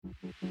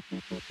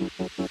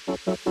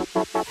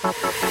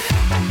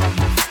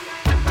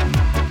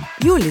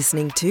You're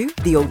listening to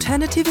the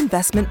Alternative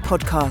Investment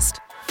Podcast.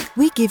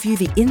 We give you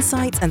the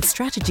insights and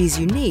strategies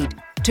you need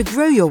to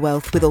grow your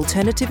wealth with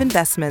alternative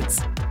investments.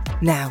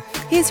 Now,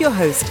 here's your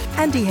host,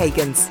 Andy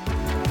Hagens.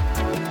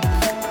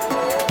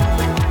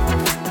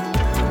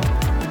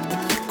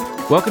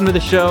 Welcome to the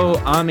show.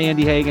 I'm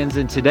Andy Hagens,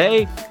 and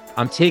today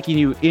I'm taking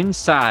you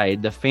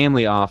inside the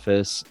family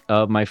office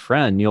of my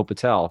friend, Neil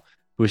Patel,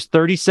 who is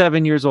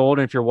 37 years old.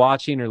 And if you're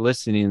watching or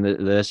listening to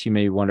this, you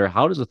may wonder,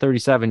 how does a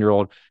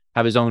 37-year-old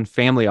have his own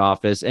family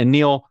office? And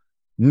Neil,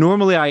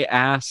 normally I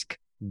ask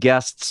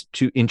guests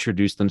to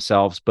introduce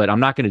themselves, but I'm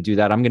not going to do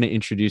that. I'm going to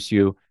introduce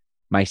you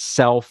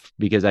myself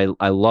because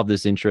I love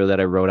this intro that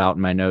I wrote out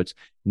in my notes.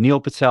 Neil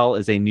Patel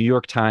is a New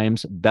York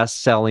Times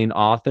best-selling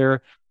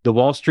author. The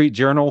Wall Street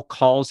Journal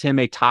calls him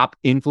a top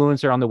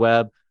influencer on the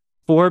web.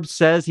 Forbes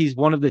says he's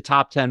one of the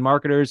top 10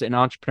 marketers, and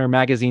Entrepreneur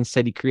Magazine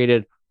said he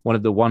created one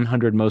of the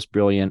 100 most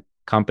brilliant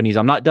companies.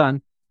 I'm not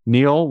done.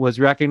 Neil was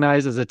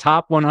recognized as a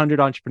top 100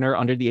 entrepreneur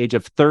under the age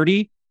of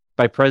 30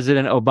 by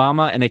President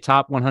Obama and a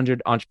top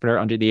 100 entrepreneur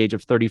under the age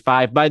of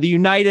 35 by the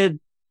United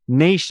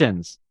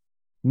Nations.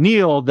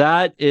 Neil,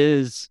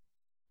 that's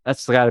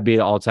got to be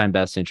the all-time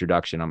best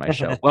introduction on my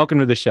show. Welcome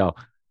to the show.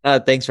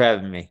 Thanks for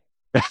having me.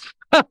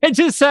 I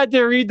just had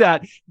to read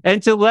that.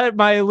 And to let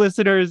my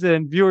listeners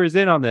and viewers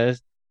in on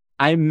this,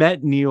 I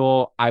met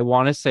Neil, I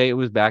want to say it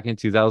was back in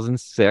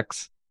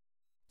 2006.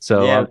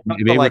 So yeah,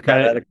 maybe we're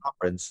kind of at a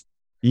conference.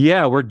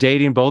 Yeah, we're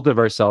dating both of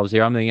ourselves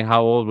here. I'm thinking,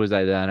 how old was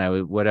I then? I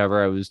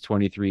was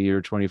 23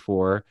 or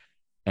 24,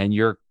 and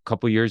you're a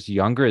couple years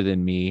younger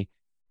than me.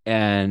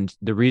 And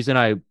the reason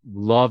I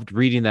loved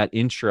reading that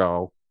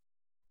intro,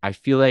 I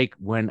feel like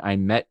when I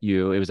met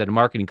you, it was at a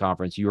marketing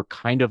conference. You were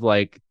kind of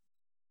like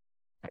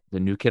the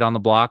new kid on the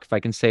block, if I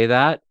can say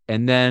that.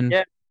 And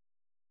then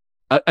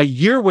a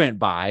year went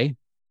by,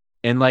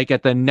 and like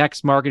at the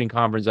next marketing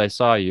conference I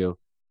saw you,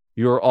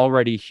 you were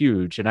already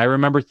huge. And I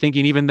remember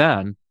thinking even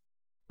then,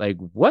 like,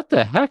 what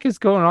the heck is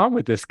going on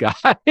with this guy?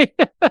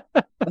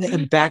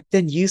 And back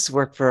then you used to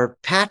work for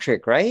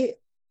Patrick, right?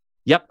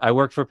 Yep, I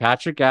worked for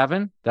Patrick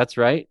Gavin. That's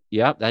right.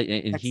 Yep,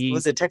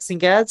 Was it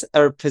Texting Ads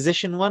or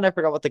Position One? I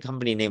forgot what the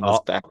company name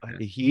was back then.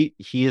 He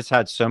has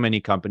had so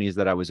many companies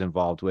that I was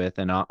involved with,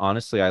 and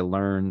honestly, I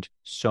learned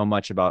so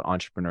much about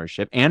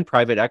entrepreneurship and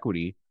private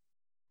equity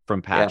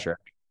from Patrick.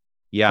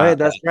 Yeah, right,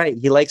 that's right.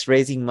 He likes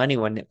raising money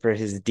for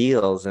his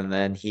deals, and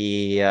then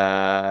he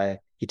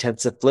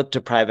tends to flip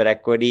to private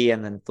equity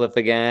and then flip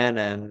again,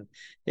 and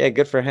yeah,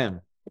 good for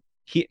him.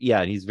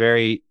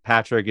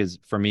 Patrick is,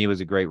 for me, was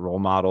a great role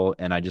model,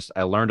 and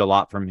I learned a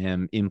lot from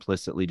him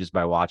implicitly just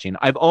by watching.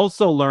 I've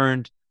also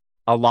learned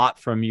a lot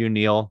from you,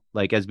 Neil.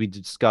 Like, as we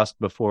discussed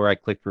before I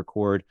clicked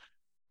record,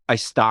 I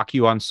stalk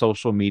you on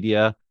social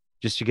media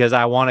just because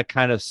I want to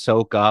kind of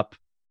soak up,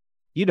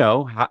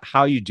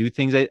 how you do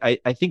things.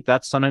 I think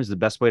that's sometimes the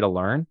best way to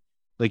learn.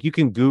 Like, you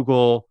can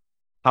Google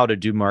how to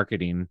do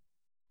marketing,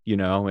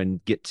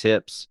 and get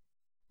tips,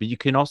 but you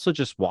can also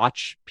just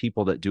watch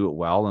people that do it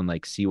well and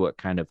like see what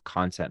kind of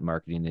content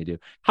marketing they do.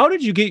 How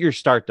did you get your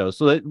start though?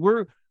 So that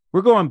we're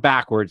going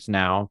backwards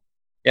now.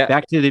 Yeah.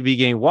 Back to the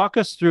beginning. Walk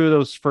us through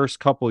those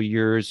first couple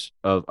years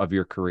of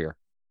your career.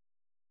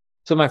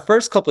 So my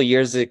first couple of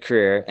years of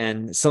career,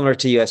 and similar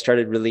to you, I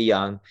started really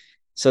young.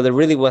 So there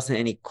really wasn't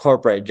any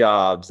corporate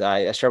jobs.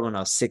 I started when I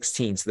was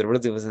 16, so there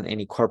really wasn't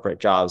any corporate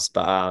jobs.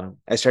 But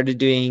I started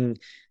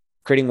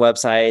creating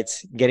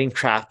websites, getting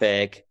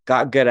traffic,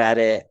 got good at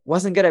it,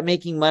 wasn't good at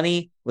making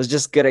money, was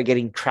just good at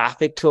getting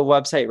traffic to a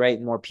website, right?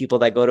 More people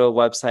that go to a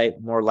website,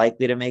 more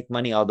likely to make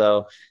money,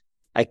 although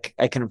I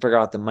couldn't figure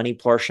out the money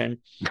portion.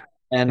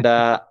 And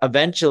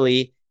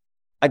eventually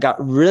I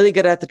got really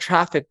good at the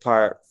traffic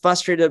part,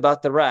 frustrated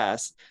about the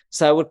rest.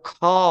 So I would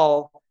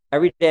call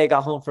every day I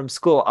got home from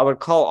school, I would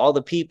call all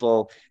the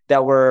people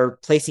that were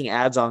placing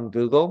ads on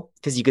Google,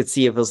 because you could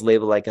see if it was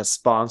labeled like a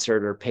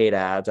sponsored or paid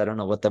ads. I don't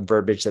know what the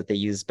verbiage that they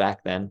used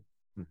back then.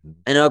 Mm-hmm.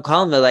 And I'll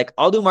call them. They're like,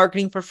 I'll do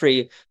marketing for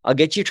free. I'll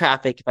get you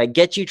traffic. If I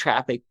get you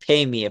traffic,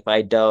 pay me. If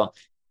I don't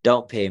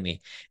pay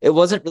me. It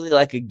wasn't really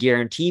like a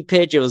guarantee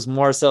pitch. It was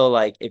more so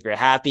like, if you're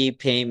happy,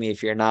 pay me.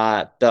 If you're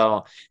not,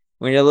 don't.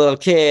 When you're a little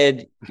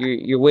kid,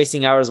 you're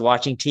wasting hours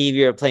watching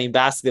TV or playing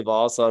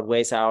basketball. So I'd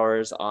waste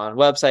hours on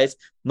websites.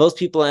 Most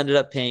people ended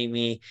up paying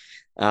me.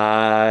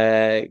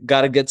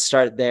 Got a good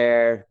start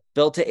there.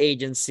 Built an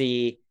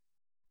agency.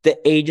 The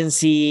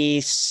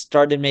agency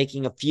started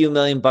making a few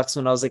 $1,000,000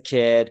 when I was a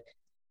kid,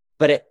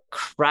 but it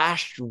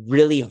crashed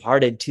really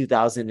hard in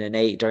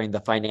 2008 during the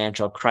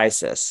financial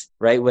crisis,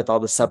 right? With all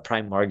the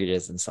subprime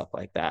mortgages and stuff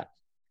like that.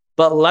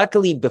 But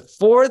luckily,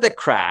 before the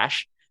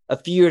crash, a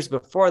few years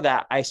before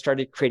that, I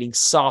started creating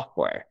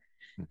software,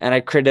 and I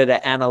created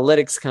an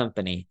analytics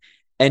company.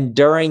 And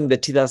during the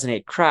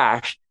 2008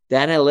 crash, the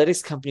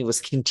analytics company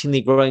was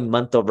continually growing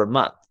month over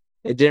month.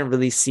 It didn't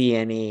really see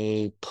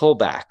any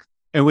pullback.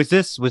 And was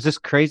this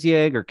Crazy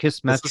Egg or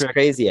Kissmetrics? This was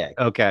Crazy Egg.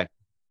 Okay.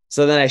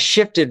 So then I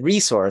shifted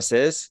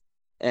resources,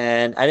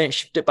 and I didn't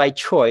shift it by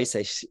choice.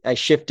 I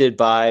shifted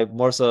by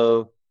more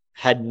so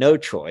had no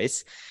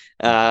choice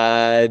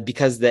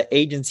because the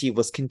agency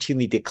was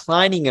continually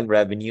declining in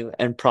revenue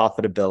and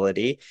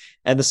profitability,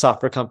 and the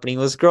software company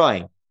was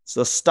growing.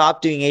 So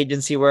stopped doing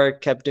agency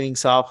work, kept doing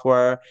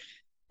software.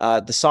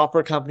 The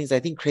software companies, I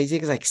think Crazy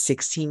is like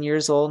 16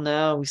 years old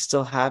now. We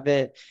still have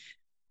it.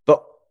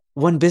 But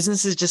when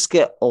businesses just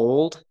get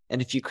old,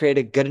 and if you create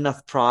a good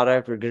enough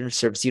product or good enough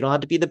service, you don't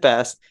have to be the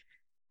best.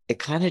 It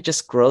kind of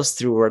just grows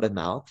through word of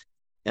mouth.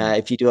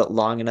 If you do it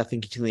long enough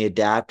and continually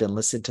adapt and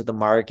listen to the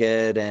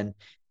market and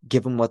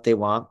give them what they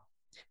want.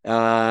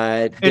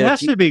 It has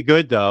to be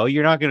good though.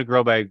 You're not going to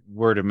grow by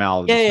word of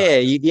mouth. Yeah.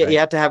 You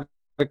have to have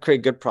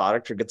create good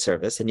product or good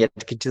service, and you have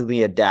to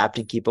continually adapt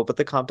and keep up with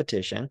the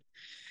competition.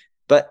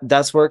 But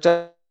that's worked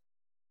out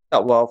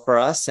well for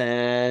us,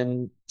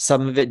 and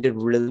some of it did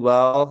really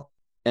well.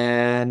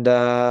 And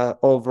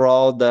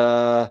overall,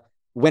 the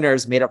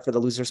winners made up for the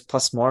losers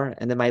plus more.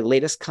 And then my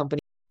latest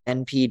company,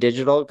 NP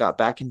Digital, got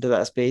back into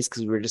that space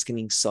because we were just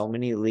getting so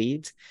many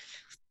leads,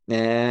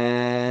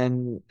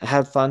 and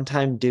had fun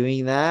time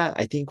doing that.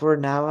 I think we're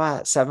now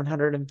at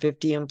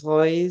 750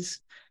 employees.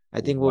 I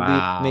think we'll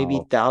be maybe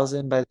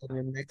 1,000 by the end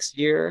of next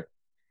year.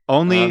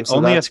 So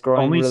that's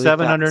growing really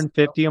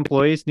 750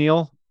 employees,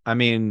 Neil. I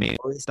mean,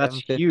 that's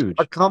huge.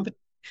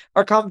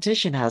 Our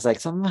competition has like,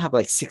 some of them have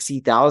like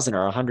 60,000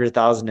 or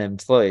 100,000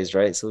 employees,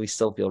 right? So we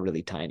still feel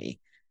really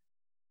tiny.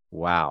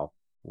 Wow.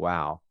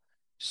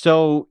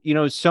 So,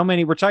 so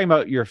many, we're talking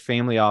about your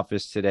family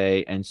office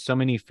today, and so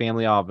many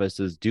family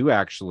offices do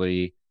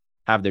actually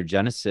have their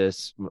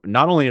genesis,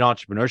 not only in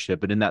entrepreneurship,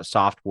 but in that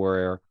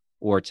software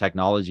or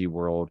technology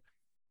world,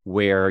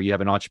 where you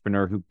have an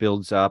entrepreneur who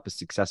builds up a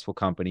successful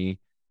company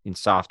in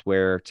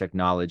software,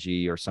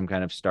 technology, or some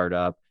kind of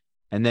startup,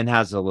 and then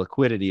has a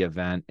liquidity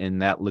event.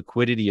 And that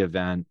liquidity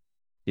event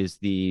is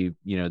the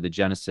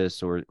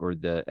genesis or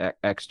the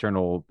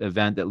external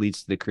event that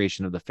leads to the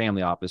creation of the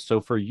family office. So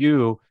for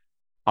you,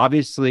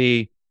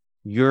 obviously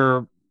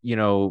you're,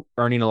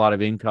 earning a lot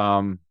of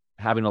income,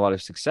 having a lot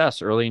of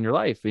success early in your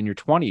life, in your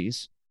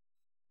 20s.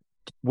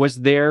 Was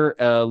there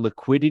a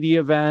liquidity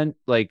event?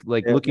 Like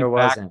looking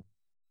back? Wasn't.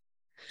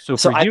 So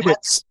I've had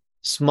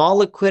small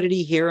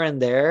liquidity here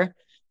and there.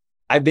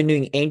 I've been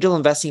doing angel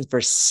investing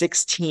for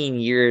 16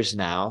 years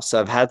now. So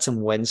I've had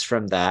some wins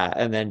from that,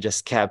 and then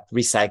just kept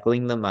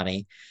recycling the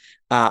money.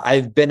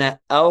 I've been an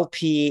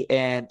LP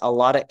in a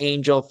lot of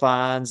angel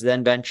funds,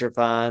 then venture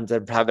funds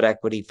and private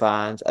equity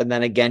funds. And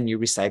then again, you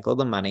recycle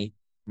the money.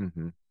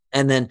 Mm-hmm.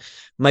 And then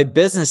my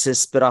businesses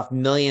spit off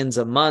millions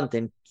a month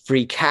in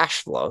free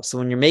cash flow. So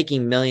when you're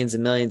making millions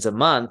and millions a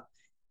month,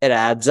 it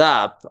adds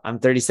up. I'm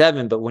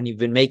 37, but when you've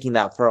been making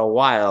that for a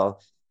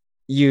while,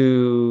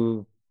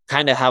 you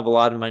kind of have a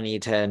lot of money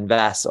to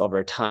invest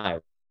over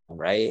time,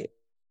 right?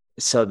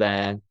 So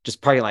then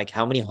just probably like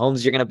how many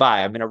homes you're going to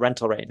buy. I'm in a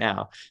rental right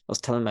now. I was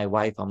telling my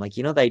wife, I'm like,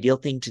 the ideal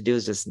thing to do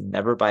is just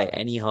never buy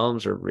any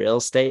homes or real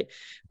estate.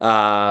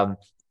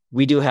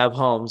 We do have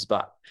homes,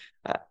 but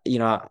I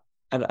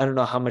don't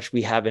know how much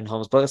we have in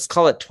homes, but let's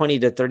call it 20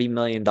 to $30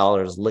 million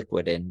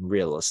liquid in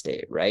real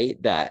estate,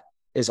 right? That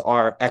is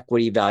our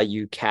equity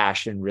value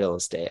cash in real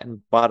estate,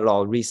 and bought it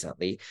all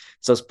recently.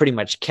 So it's pretty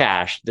much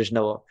cash. There's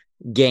no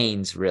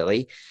gains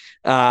really.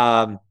 But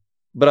I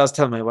was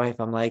telling my wife,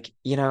 I'm like,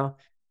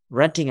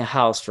 renting a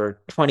house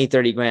for 20,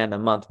 30 grand a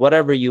month,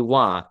 whatever you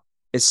want,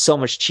 is so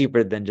much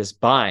cheaper than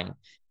just buying.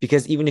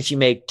 Because even if you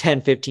make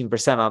 10,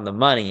 15% on the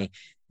money,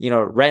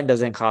 rent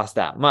doesn't cost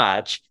that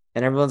much.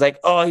 And everyone's like,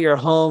 oh, your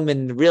home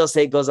and real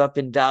estate goes up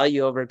in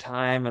value over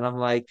time. And I'm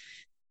like,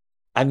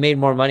 I've made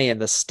more money in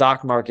the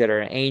stock market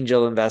or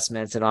angel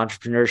investments and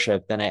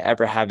entrepreneurship than I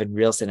ever have in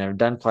real estate. And I've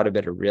done quite a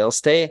bit of real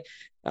estate.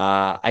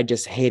 I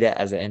just hate it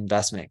as an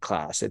investment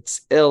class.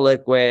 It's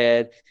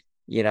illiquid.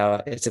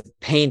 It's a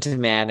pain to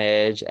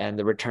manage, and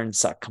the returns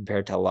suck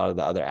compared to a lot of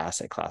the other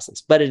asset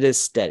classes, but it is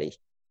steady.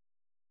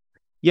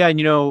 Yeah.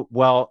 And,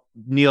 well,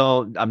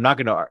 Neil, I'm not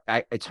going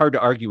to, it's hard to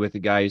argue with a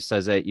guy who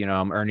says that,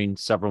 I'm earning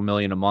several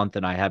million a month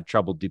and I have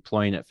trouble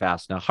deploying it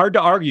fast. Now, hard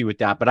to argue with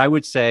that, but I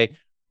would say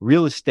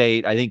real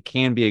estate, I think,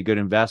 can be a good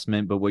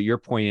investment. But what you're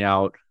pointing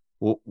out,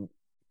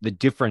 the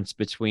difference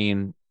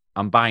between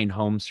I'm buying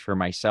homes for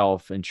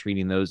myself and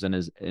treating those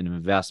as an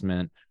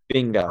investment.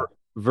 Bingo.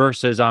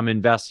 Versus I'm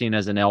investing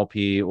as an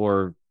LP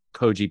or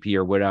co-GP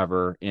or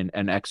whatever in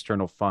an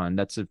external fund.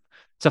 It's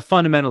a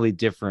fundamentally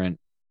different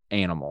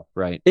animal,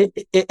 right?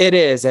 It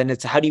is. And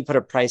it's, how do you put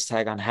a price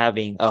tag on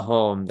having a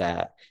home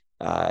that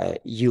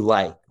you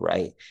like,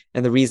 right?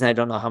 And the reason I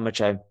don't know how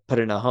much I put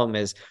in a home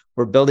is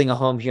we're building a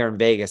home here in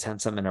Vegas,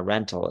 hence I'm in a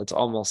rental. It's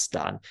almost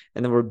done.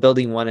 And then we're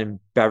building one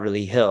in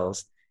Beverly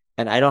Hills.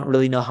 And I don't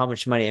really know how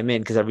much money I'm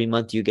in, because every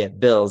month you get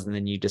bills and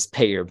then you just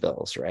pay your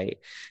bills, right?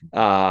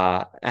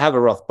 I have a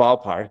rough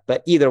ballpark,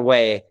 but either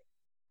way,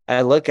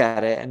 I look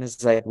at it and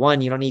it's like,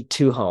 one, you don't need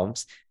two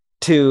homes.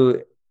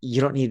 Two,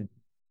 you don't need,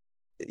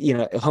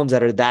 homes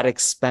that are that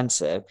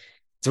expensive.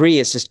 Three,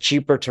 it's just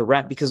cheaper to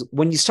rent, because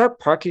when you start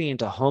parking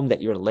into a home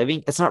that you're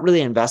living, it's not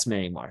really an investment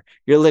anymore.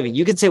 You're living.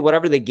 You can say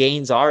whatever the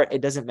gains are,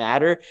 it doesn't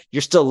matter.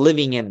 You're still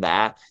living in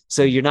that.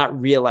 So you're not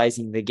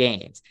realizing the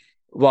gains.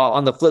 While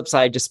on the flip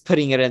side, just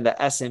putting it in the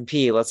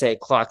S&P, let's say it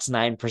clocks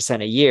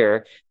 9% a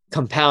year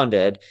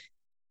compounded,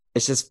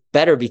 it's just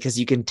better because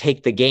you can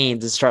take the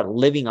gains and start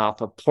living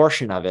off a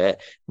portion of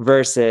it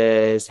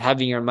versus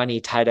having your money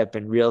tied up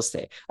in real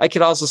estate. I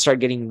could also start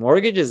getting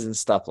mortgages and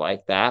stuff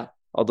like that,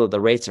 although the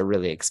rates are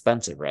really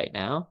expensive right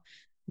now.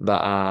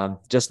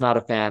 But just not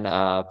a fan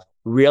of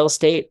real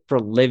estate for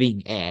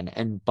living in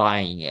and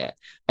buying it.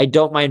 I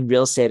don't mind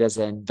real estate as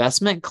an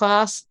investment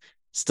class.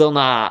 Still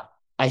not,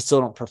 I still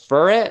don't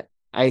prefer it.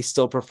 I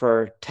still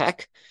prefer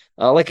tech.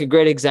 Like a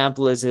great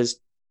example is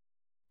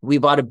we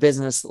bought a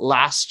business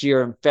last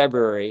year in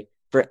February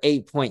for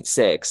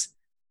 8.6.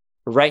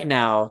 Right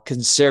now,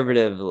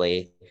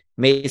 conservatively,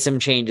 made some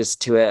changes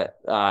to it,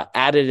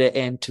 added it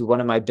into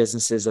one of my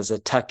businesses as a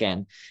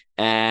tuck-in,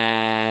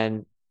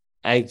 and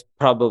I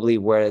probably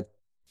were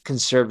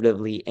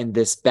conservatively in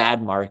this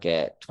bad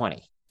market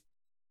 20.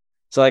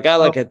 So like I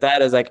look at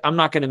that as like I'm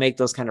not going to make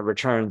those kind of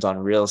returns on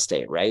real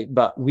estate, right?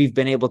 But we've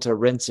been able to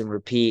rinse and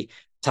repeat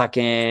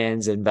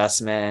tuck-ins,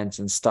 investments,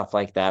 and stuff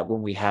like that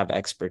when we have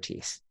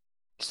expertise.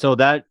 So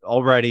that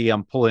already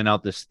I'm pulling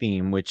out this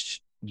theme,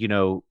 which,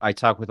 I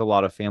talk with a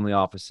lot of family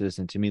offices,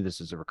 and to me,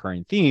 this is a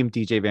recurring theme.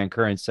 DJ Van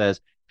Curren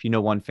says, if you know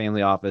one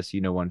family office,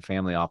 you know one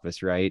family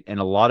office, right? And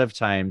a lot of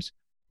times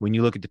when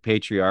you look at the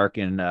patriarch,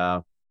 and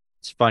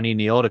it's funny,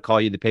 Neil, to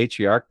call you the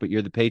patriarch, but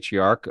you're the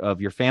patriarch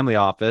of your family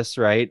office,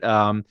 right?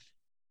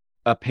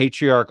 A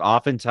patriarch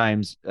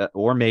oftentimes,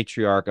 or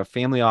matriarch, a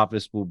family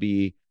office will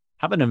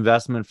have an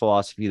investment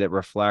philosophy that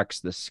reflects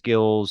the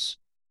skills,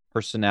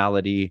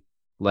 personality,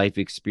 life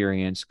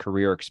experience,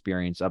 career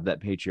experience of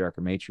that patriarch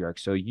or matriarch.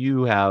 So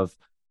you've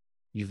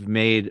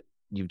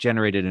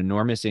generated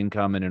enormous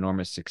income and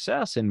enormous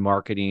success in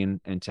marketing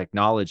and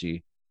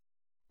technology.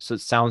 So it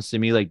sounds to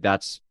me like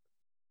that's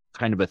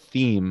kind of a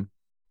theme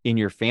in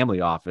your family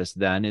office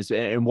then,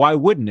 and why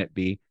wouldn't it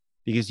be?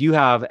 Because you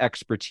have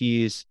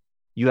expertise,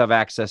 you have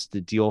access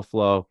to deal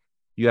flow,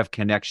 you have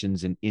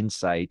connections and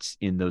insights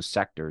in those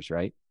sectors,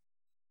 right?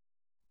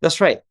 That's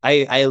right.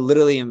 I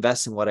literally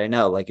invest in what I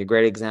know. Like a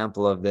great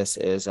example of this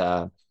is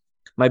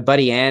my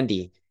buddy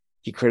Andy.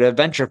 He created a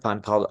venture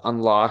fund called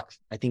Unlock,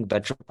 I think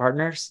Venture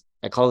Partners.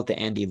 I call it the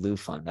Andy Liu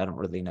Fund. I don't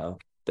really know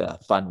the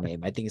fund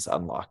name. I think it's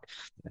Unlock.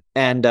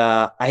 And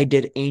I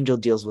did angel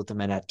deals with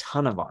him and a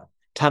ton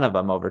of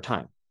them over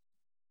time.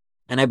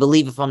 And I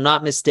believe, if I'm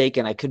not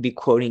mistaken, I could be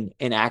quoting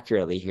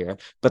inaccurately here,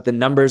 but the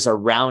numbers are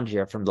round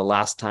here from the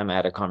last time I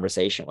had a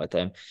conversation with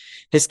him.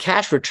 His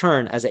cash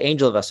return as an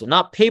angel investor,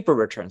 not paper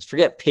returns,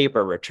 forget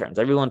paper returns.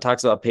 Everyone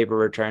talks about paper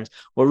returns.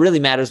 What really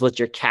matters is what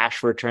your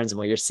cash returns and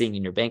what you're seeing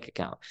in your bank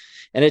account.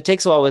 And it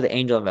takes a while with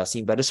angel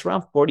investing, but it's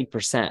around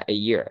 40% a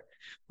year,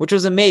 which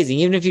was amazing.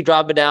 Even if you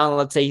drop it down,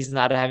 let's say he's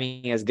not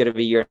having as good of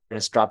a year and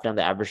it's dropped down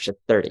the average to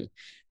 30,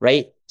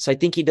 right? So I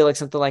think he did like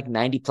something like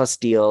 90 plus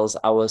deals.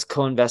 I was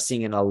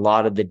co-investing in a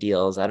lot of the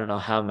deals. I don't know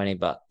how many,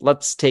 but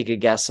let's take a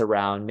guess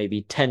around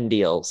maybe 10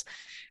 deals.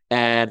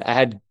 And I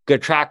had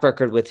good track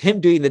record with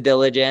him doing the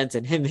diligence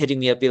and him hitting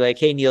me up, be like,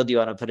 hey, Neil, do you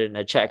want to put it in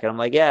a check? And I'm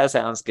like, yeah,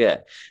 sounds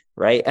good.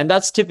 Right. And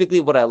that's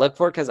typically what I look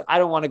for, because I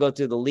don't want to go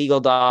through the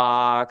legal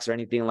docs or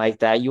anything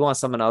like that. You want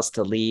someone else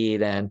to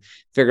lead and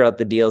figure out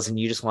the deals, and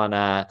you just want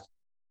to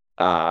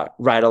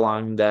ride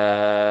along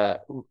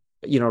the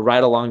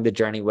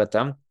journey with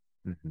them.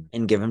 Mm-hmm.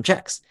 And give them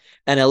checks.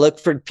 And I look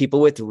for people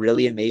with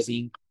really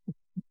amazing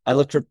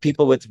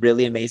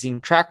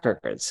track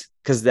records,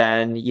 because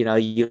then, you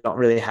don't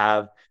really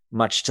have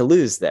much to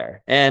lose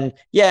there. And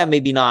yeah,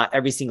 maybe not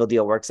every single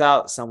deal works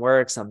out. Some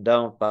work, some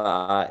don't,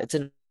 but it's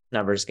a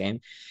numbers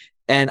game.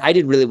 And I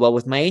did really well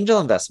with my angel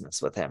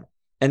investments with him.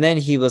 And then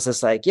he was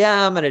just like,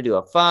 yeah, I'm going to do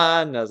a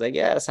fund. And I was like,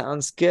 yeah,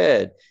 sounds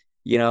good.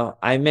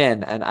 I'm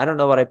in. And I don't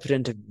know what I put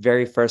into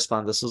very first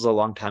fund. This was a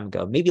long time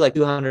ago, maybe like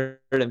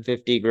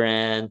 250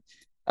 grand.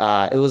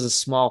 It was a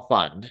small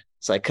fund,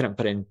 so I couldn't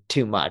put in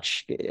too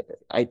much.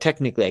 I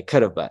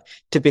could have, but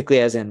typically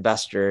as an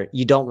investor,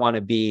 you don't want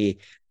to be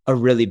a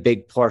really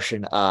big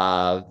portion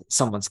of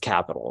someone's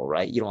capital,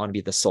 right? You don't want to be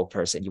the sole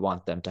person. You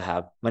want them to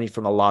have money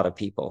from a lot of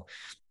people.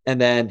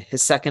 And then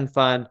his second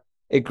fund,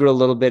 it grew a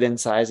little bit in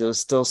size. It was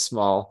still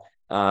small.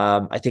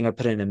 I think I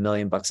put in $1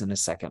 million in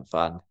his second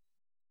fund.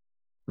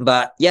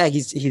 But yeah,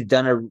 he's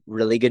done a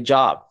really good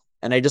job.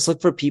 And I just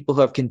look for people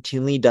who have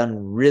continually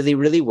done really,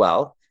 really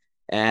well.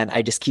 And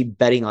I just keep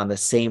betting on the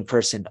same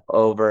person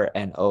over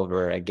and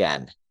over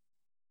again.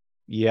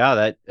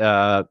 Yeah,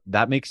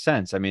 that makes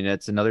sense. I mean,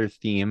 it's another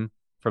theme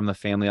from the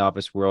family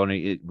office world,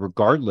 and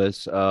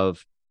regardless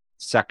of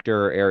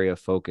sector or area of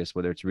focus,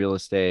 whether it's real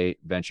estate,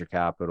 venture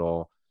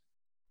capital,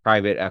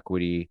 private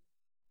equity,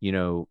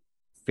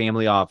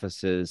 family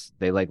offices,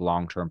 they like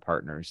long-term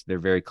partners. They're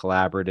very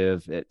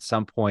collaborative. At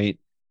some point,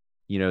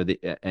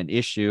 an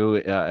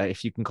issue,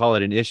 if you can call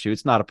it an issue,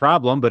 it's not a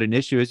problem, but an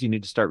issue is you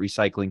need to start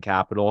recycling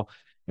capital.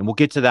 And we'll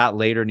get to that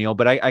later, Neil.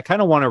 But I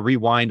kind of want to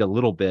rewind a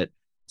little bit.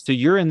 So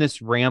you're in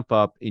this ramp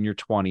up in your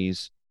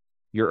 20s.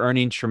 You're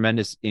earning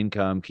tremendous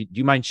income. Do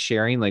you mind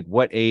sharing like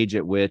what age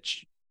at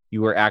which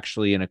you were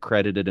actually an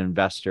accredited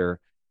investor?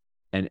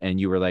 and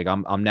you were like,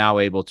 I'm now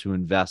able to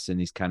invest in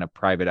these kind of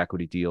private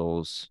equity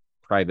deals,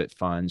 private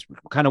funds,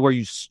 kind of where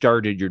you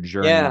started your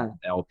journey with Yeah.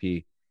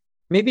 LP.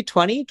 Maybe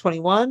 20,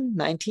 21,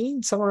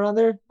 19, somewhere around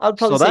there. I would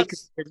probably So say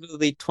that's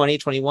conservatively 20,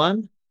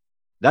 21.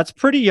 that's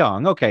pretty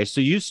young. Okay, so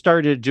you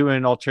started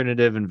doing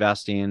alternative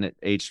investing at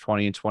age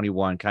 20 and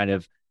 21, kind Yeah,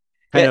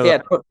 of. yeah.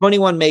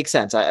 21 makes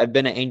sense. I've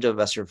been an angel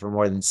investor for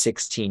more than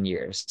 16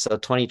 years. So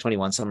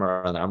 2021,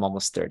 somewhere around there. I'm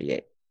almost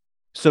 38.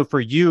 So for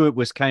you, it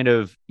was kind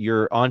of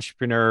you're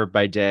entrepreneur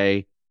by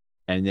day,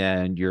 and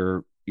then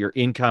your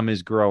income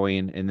is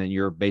growing, and then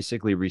you're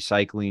basically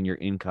recycling your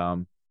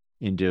income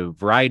into a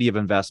variety of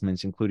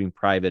investments, including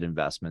private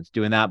investments,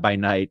 doing that by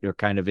night or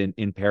kind of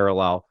in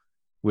parallel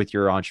with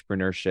your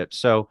entrepreneurship.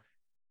 So,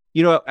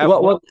 at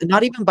Well, what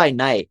not even by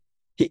night.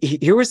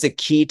 Here was the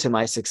key to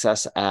my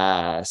success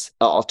as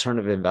an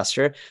alternative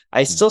investor.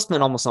 I still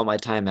spend almost all my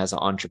time as an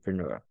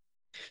entrepreneur.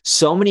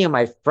 So many of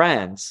my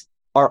friends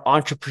are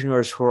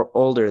entrepreneurs who are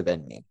older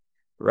than me,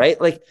 right?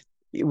 Like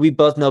we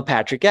both know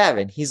Patrick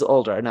Gavin. He's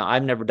older. Now,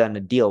 I've never done a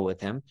deal with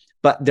him,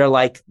 but they're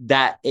like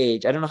that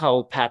age. I don't know how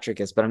old Patrick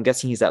is, but I'm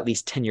guessing he's at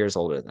least 10 years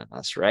older than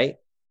us, right?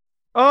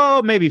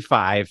 Oh, maybe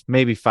five,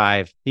 maybe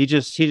five. He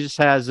just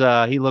has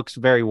he looks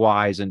very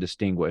wise and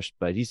distinguished,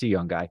 but he's a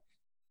young guy.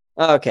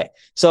 Okay.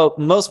 So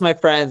most of my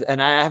friends,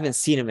 and I haven't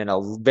seen him in a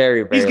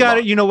very, He's very got long.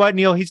 it. You know what,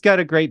 Neil? He's got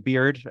a great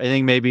beard. I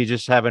think maybe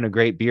just having a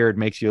great beard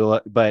makes you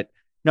look, but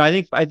no,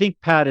 I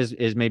think Pat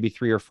is maybe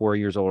 3 or 4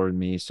 years older than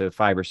me, so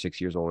 5 or 6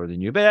 years older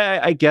than you. But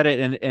I get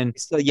it, and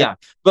So yeah,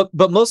 but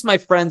most of my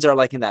friends are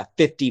like in that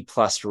 50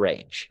 plus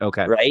range,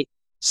 okay. right?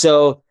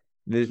 So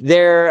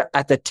they're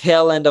at the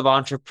tail end of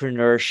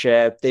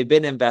entrepreneurship. They've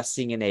been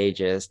investing in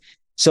ages.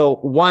 So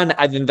one,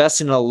 I've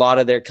invested in a lot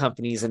of their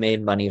companies and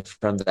made money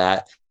from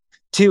that.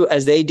 Two,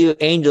 as they do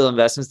angel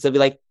investments, they'll be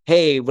like,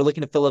 "Hey, we're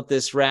looking to fill up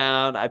this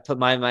round. I put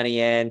my money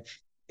in.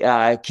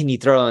 Can you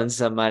throw in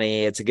some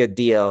money? It's a good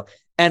deal."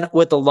 And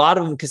with a lot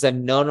of them, because I've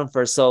known them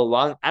for so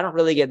long, I don't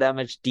really get that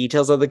much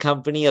details of the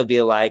company. It'll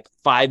be like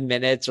 5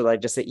 minutes or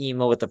like just an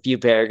email with a few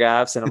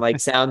paragraphs. And I'm like,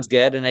 sounds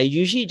good. And I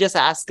usually just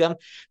ask them,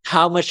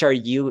 how much are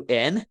you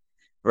in?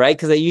 Right.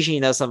 Because I usually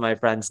know some of my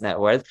friends' net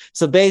worth.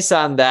 So based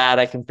on that,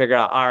 I can figure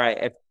out, all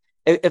right,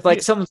 if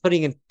like someone's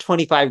putting in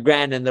 25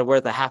 grand and they're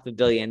worth $500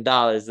 million,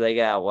 like,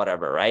 yeah,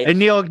 whatever. Right. And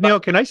Neil,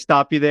 But can I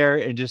stop you there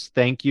and just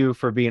thank you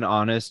for being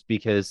honest?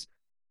 Because,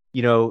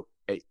 you know,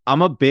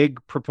 I'm a big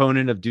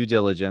proponent of due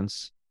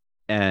diligence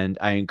and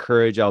I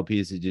encourage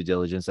LPs to do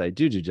diligence. I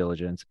do due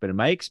diligence, but in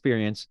my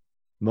experience,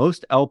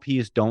 most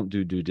LPs don't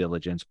do due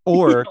diligence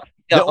or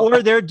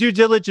their due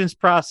diligence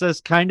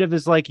process kind of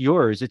is like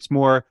yours. It's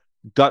more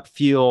gut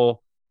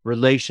feel,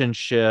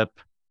 relationship,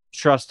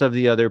 trust of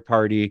the other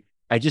party.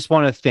 I just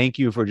want to thank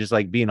you for just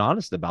like being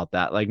honest about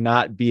that, like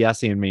not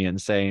BSing me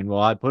and saying,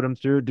 well, I put them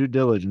through a due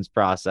diligence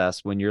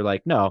process when you're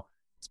like, no,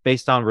 it's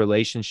based on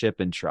relationship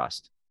and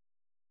trust.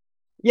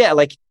 yeah,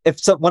 like if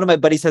one of my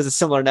buddies has a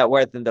similar net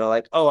worth and they're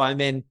like, "Oh, I'm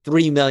in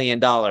 $3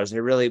 million. I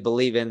really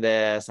believe in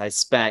this. I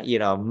spent,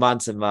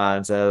 months and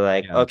months." And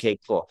like, Yeah. okay,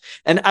 cool.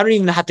 And I don't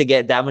even have to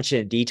get that much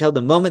in detail.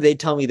 The moment they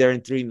tell me they're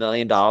in $3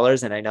 million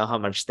and I know how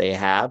much they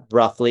have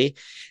roughly,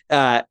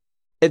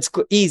 it's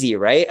easy,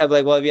 right? I'm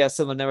like, well, if you have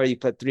someone where you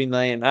put 3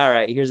 million, all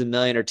right, here's $1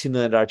 million or $2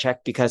 million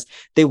check because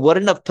they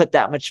wouldn't have put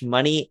that much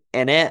money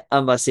in it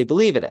unless they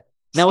believe in it.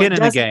 Now Skin it in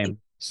the doesn't. game.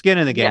 Skin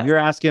in the game. Yes, You're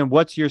asking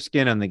what's your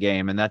skin in the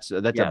game, and that's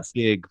a yes.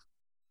 big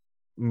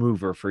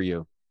mover for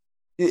you.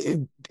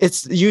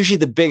 It's usually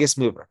the biggest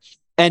mover.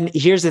 And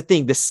here's the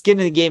thing, the skin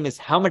in the game is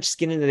how much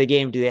skin in the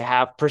game do they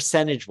have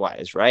percentage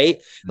wise,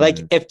 right? Like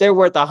Mm. if they're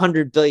worth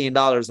 $100 billion,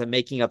 I'm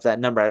making up that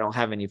number. I don't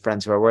have any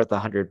friends who are worth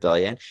 100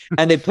 billion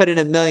and they put in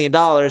 $1 million.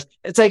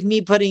 It's like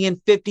me putting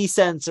in 50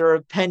 cents or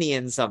a penny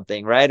in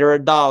something, right? Or a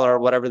dollar, or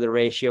whatever the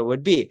ratio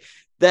would be.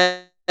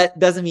 That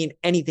doesn't mean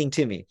anything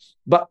to me.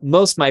 But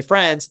most of my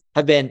friends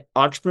have been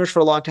entrepreneurs for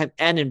a long time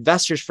and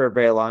investors for a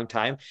very long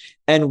time.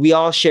 And we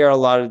all share a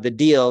lot of the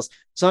deals.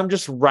 So I'm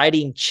just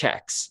writing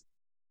checks.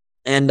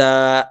 And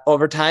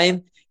over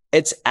time,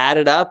 it's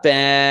added up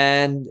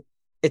and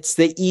it's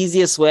the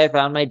easiest way I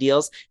found my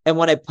deals. And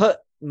when I put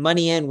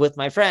money in with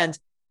my friends,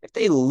 if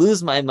they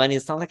lose my money,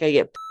 it's not like I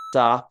get pissed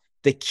off.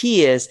 The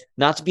key is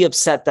not to be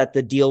upset that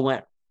the deal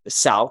went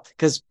south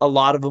because a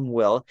lot of them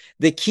will.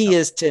 The key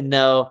is to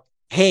know,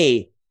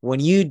 hey, when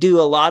you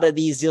do a lot of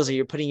these deals or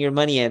you're putting your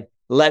money in,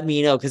 let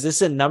me know because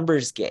this is a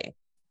numbers game, Yeah.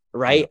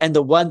 right? And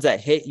the ones that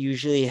hit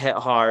usually hit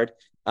hard.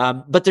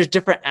 But there's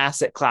different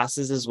asset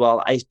classes as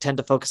well. I tend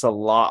to focus a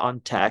lot on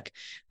tech.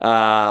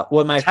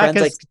 When my Tech friends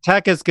like, is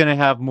tech is going to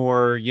have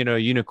more,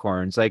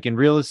 unicorns. Like in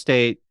real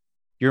estate,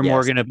 you're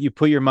more yes, going to you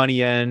put your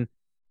money in,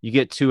 you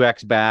get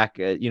 2x back.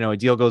 A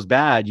deal goes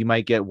bad, you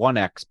might get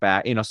 1x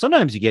back.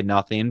 Sometimes you get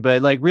nothing,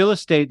 but like real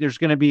estate, there's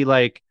going to be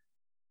like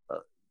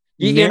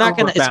you're not narrower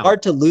gonna. It's bound.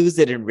 hard to lose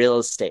it in real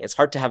estate. It's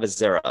hard to have a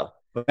zero.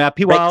 right?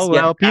 'Cause you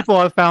have People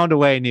have found a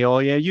way,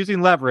 Neil. Yeah,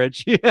 using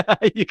leverage, yeah,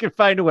 you can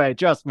find a way.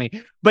 Trust me.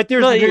 But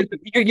no,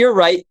 you're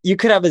right. You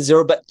could have a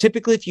zero, but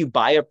typically if you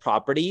buy a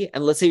property,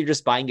 and let's say you're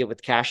just buying it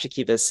with cash to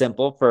keep it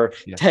simple for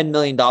yeah, $10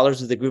 million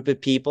with a group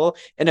of people,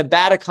 in a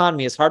bad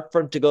economy, it's hard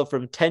for them to go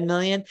from 10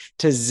 million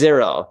to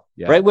zero,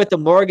 yeah. right? With the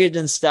mortgage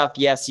and stuff,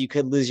 yes, you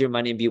could lose your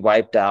money and be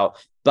wiped out.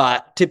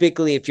 But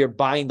typically, if you're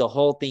buying the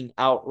whole thing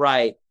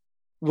outright,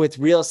 with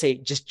real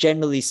estate, just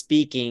generally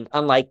speaking,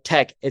 unlike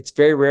tech, it's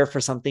very rare for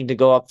something to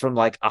go up from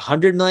like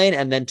 100 million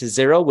and then to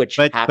zero, which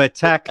But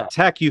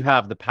tech, you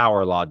have the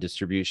power law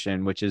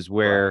distribution, which is right.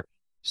 where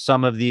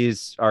some of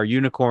these are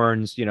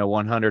unicorns,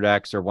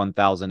 100x or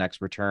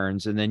 1000x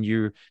returns, and then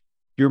you're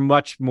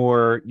much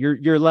more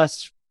you're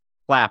less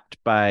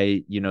flapped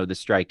by the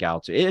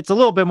strikeouts. It's a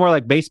little bit more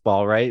like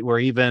baseball, right? Where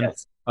even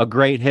Yes. a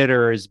great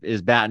hitter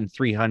is batting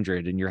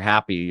 300 and you're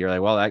happy. You're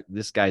like, well,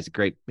 this guy's a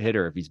great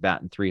hitter if he's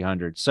batting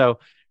 300. So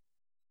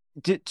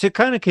to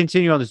kind of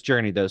continue on this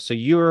journey though, so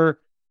you're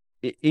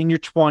in your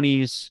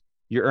 20s,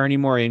 you're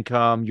earning more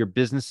income, your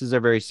businesses are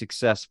very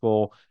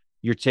successful,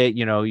 you're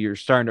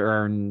starting to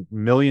earn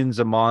millions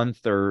a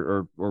month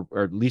or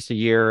at least a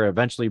year,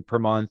 eventually per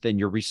month, and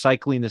you're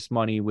recycling this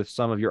money with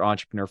some of your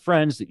entrepreneur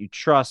friends that you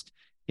trust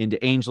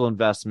into angel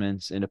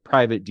investments, into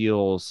private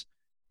deals,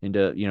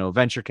 into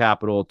venture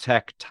capital,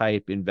 tech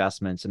type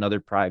investments, and other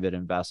private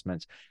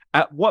investments.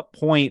 At what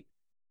point,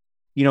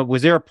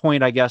 was there a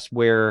point, I guess,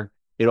 where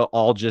it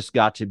all just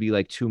got to be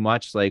like too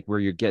much, like where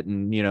you're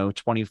getting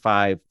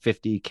 25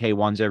 50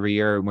 K1s every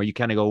year, and where you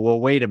kind of go,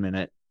 well, wait a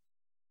minute,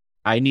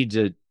 I need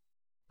to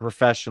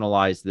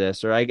professionalize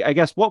this? Or I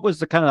guess, what was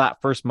the kind of that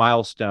first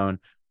milestone,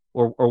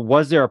 or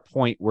was there a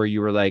point where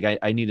you were like,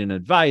 I need an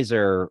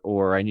advisor,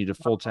 or I need a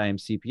full-time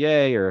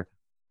CPA? Or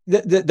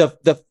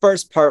The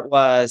first part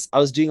was I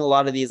was doing a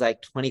lot of these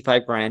like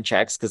 25 grand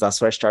checks because that's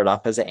where I started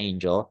off as an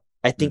angel.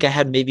 I think I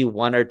had maybe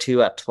one or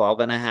two at 12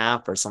 and a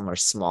half or somewhere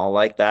small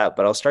like that,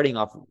 but I was starting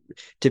off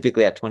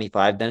typically at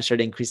 25. Then I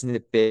started increasing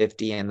to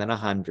 50 and then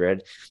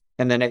 100.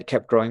 And then it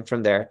kept growing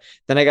from there.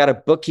 Then I got a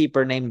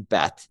bookkeeper named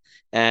Beth,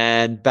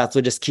 and Beth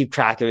would just keep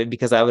track of it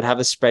because I would have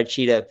a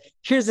spreadsheet of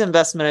here's the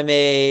investment I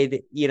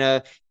made,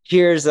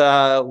 here's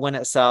when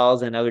it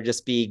sells, and it would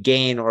just be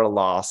gain or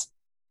loss.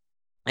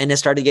 And it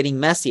started getting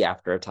messy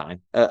after a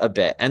time, a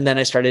bit. And then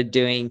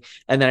and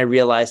then I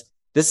realized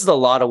this is a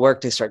lot of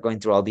work to start going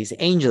through all these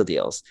angel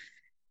deals.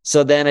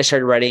 So then I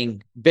started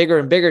writing bigger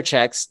and bigger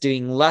checks,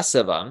 doing less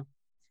of them.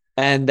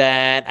 And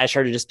then I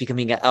started just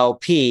becoming an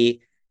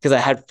LP because I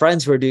had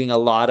friends who were doing a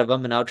lot of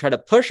them, and I would try to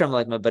push them,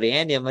 like my buddy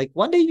Andy. I'm like,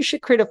 one day you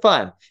should create a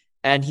fund.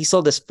 And he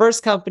sold his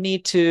first company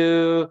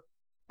to,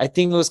 I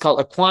think it was called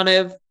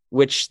Aquaniv,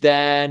 which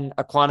then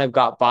Aquaniv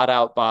got bought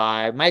out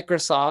by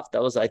Microsoft.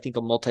 That was, I think,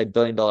 a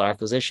multi-billion-dollar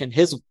acquisition.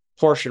 His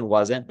portion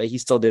wasn't, but he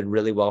still did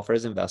really well for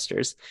his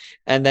investors.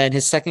 And then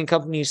his second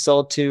company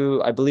sold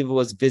to, I believe it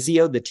was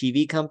Vizio, the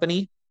TV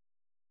company.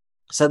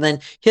 So then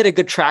he had a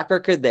good track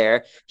record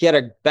there. He had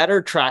a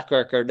better track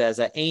record as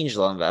an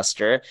angel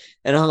investor.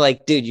 And I'm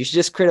like, dude, you should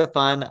just create a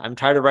fund. I'm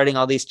tired of writing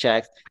all these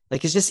checks.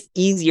 Like, it's just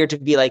easier to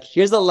be like,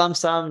 here's a lump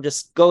sum.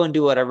 Just go and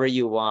do whatever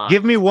you want.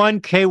 give me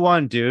one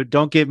K1, dude.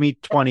 Don't give me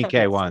 20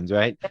 K1s,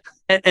 right?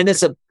 And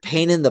it's a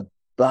pain in the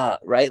butt,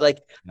 right? Like,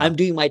 Yeah. I'm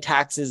doing my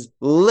taxes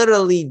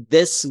literally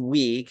this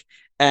week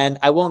and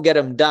I won't get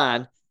them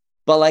done.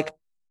 But like,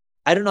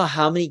 I don't know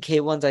how many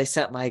K1s I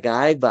sent my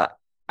guy, but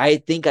I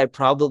think I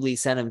probably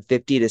sent him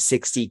 50 to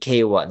 60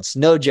 K1s.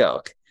 No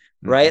joke,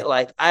 right? Mm-hmm.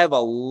 Like, I have a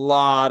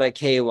lot of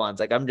K1s.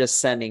 Like, I'm just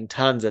sending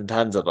tons and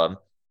tons of them.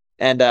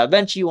 And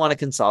eventually you want to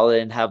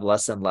consolidate and have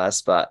less and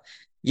less. But,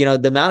 the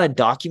amount of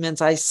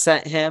documents I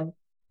sent him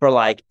for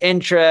like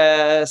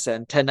interest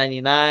and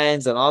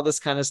 1099s and all this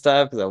kind of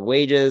stuff, the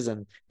wages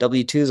and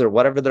W-2s or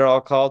whatever they're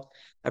all called,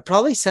 I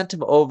probably sent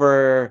him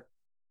over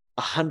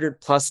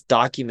 100+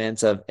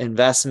 documents of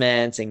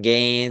investments and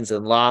gains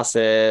and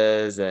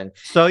losses. And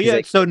So he's yeah,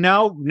 like, so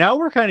now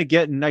we're kind of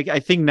getting, I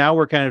think now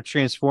we're kind of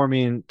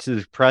transforming to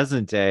the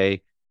present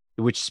day,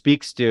 which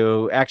speaks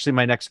to actually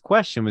my next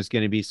question was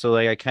going to be, so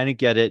like I kind of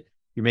get it.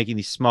 You're making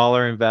these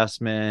smaller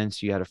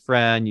investments. You had a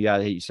friend,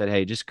 you said,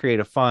 hey, just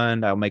create a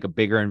fund. I'll make a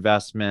bigger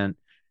investment.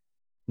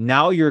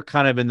 Now you're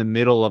kind of in the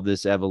middle of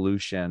this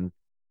evolution,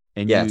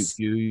 and you yes.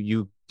 you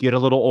you get a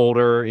little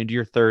older, into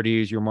your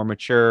 30s, you're more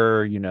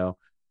mature,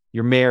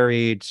 you're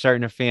married,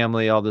 starting a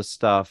family, all this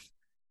stuff.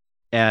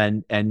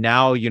 And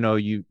now,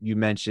 you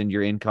mentioned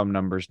your income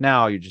numbers.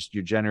 Now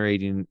you're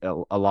generating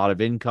a lot of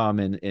income,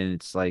 and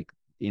it's like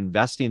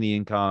investing the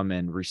income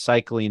and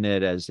recycling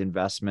it as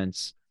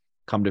investments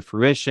come to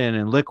fruition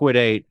and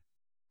liquidate.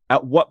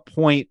 At what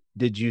point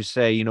did you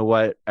say, you know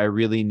what, I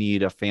really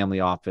need a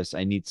family office,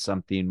 I need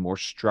something more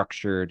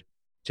structured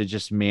to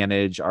just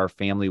manage our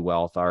family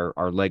wealth, our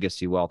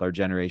legacy wealth, our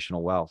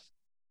generational wealth?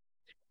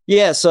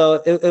 Yeah.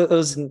 So it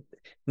was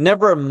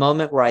never a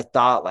moment where I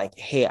thought like,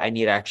 hey, I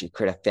need to actually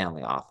create a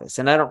family office.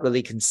 And I don't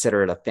really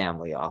consider it a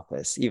family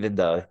office, even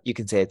though you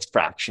can say it's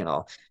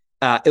fractional.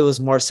 It was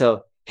more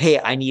so, hey,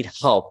 I need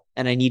help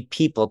and I need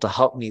people to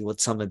help me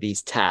with some of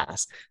these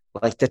tasks.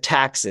 like the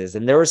taxes,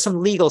 and there was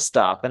some legal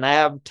stuff, and I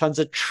have tons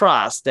of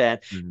trust and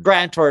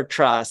grantor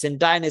trust and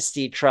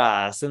dynasty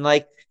trust, and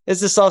like it's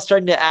just all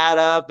starting to add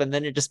up, and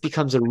then it just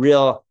becomes a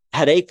real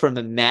headache from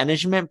a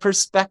management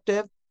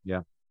perspective.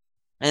 Yeah.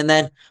 And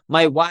then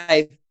my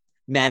wife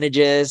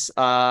manages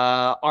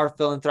our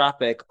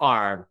philanthropic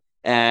arm,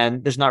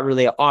 and there's not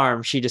really an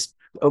arm. She just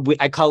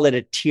I call it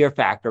a tear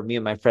factor. Me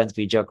and my friends,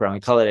 we joke around. We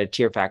call it a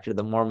tear factor.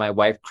 The more my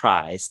wife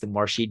cries, the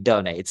more she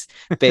donates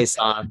based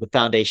on the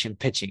foundation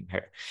pitching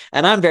her.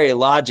 And I'm very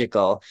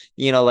logical,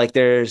 like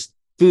there's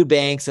food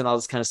banks and all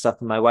this kind of stuff.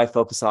 And my wife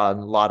focuses on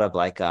a lot of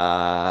like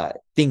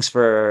things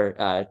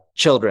for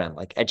children,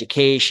 like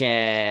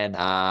education,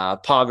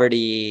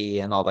 poverty,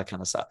 and all that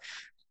kind of stuff.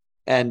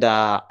 And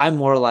I'm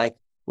more like,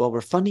 well,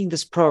 we're funding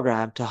this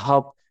program to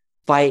help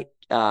fight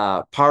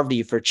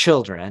poverty for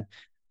children.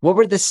 What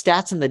were the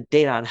stats and the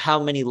data on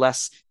how many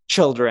less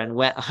children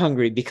went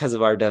hungry because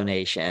of our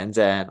donations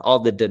and all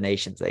the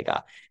donations they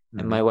got?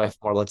 And my wife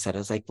more looks at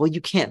it, like, well,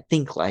 you can't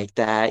think like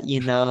that,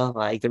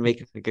 like they're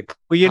making a good.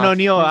 Well,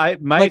 Neil,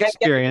 my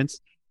experience,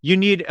 you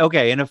need,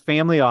 in a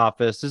family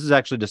office, this is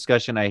actually a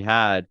discussion I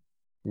had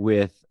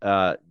with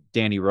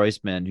Danny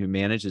Roisman, who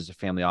manages a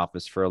family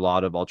office for a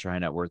lot of ultra high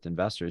net worth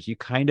investors. You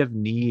kind of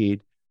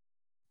need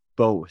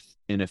both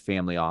in a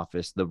family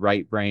office, the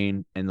right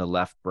brain and the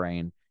left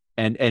brain,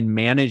 and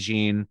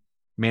managing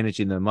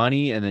the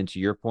money. And then to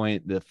your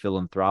point, the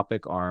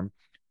philanthropic arm,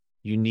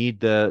 you need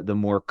the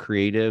more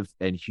creative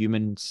and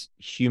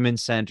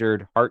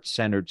human-centered,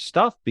 heart-centered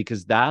stuff,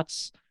 because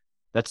that's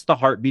the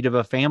heartbeat of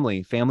a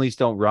family. Families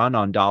don't run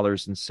on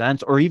dollars and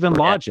cents or even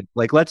logic.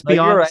 Like, let's be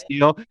honest,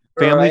 right.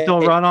 Families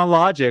don't run on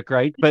logic,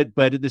 right? But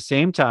at the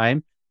same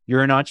time,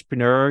 you're an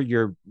entrepreneur,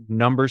 you're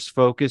numbers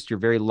focused, you're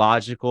very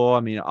logical. I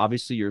mean,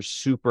 obviously you're a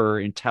super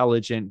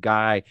intelligent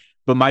guy,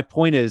 but my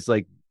point is,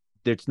 like,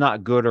 it's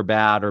not good or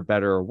bad or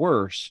better or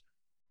worse.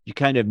 You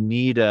kind of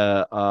need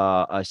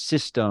a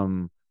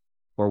system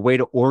or way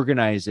to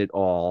organize it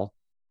all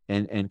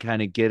and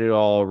kind of get it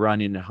all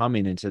running and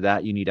humming. Into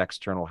that, you need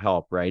external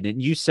help, right?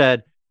 And you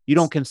said you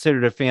don't consider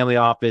it a family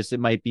office. It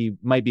might be a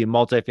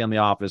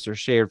multifamily office or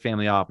shared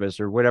family office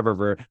or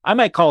whatever. I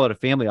might call it a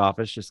family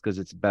office just because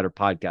it's a better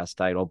podcast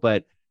title.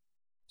 But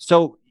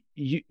so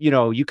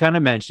you kind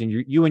of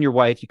mentioned you and your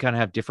wife, you kind of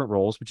have different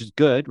roles, which is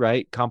good,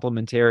 right?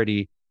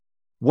 Complementarity.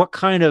 What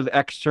kind of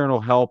external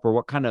help or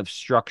what kind of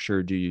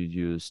structure do you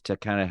use to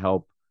kind of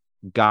help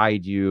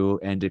guide you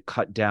and to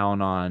cut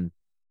down on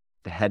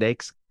the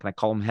headaches? Can I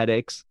call them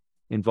headaches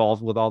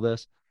involved with all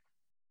this?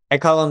 I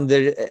call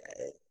them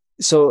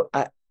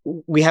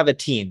we have a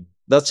team.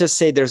 Let's just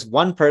say there's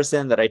one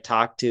person that I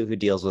talk to who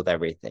deals with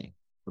everything,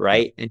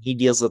 right? And he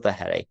deals with the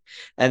headache.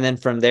 And then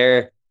from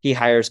there, he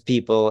hires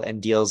people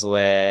and deals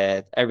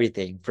with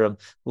everything from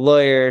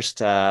lawyers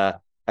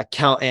to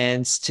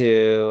accountants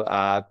to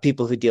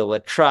people who deal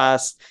with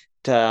trust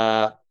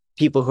to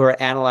people who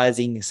are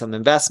analyzing some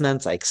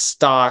investments like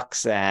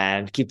stocks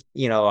and keep,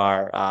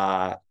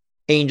 our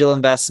angel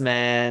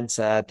investments,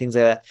 things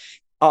like that.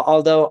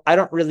 Although I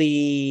don't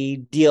really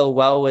deal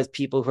well with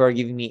people who are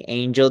giving me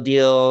angel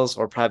deals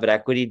or private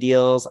equity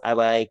deals. I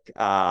like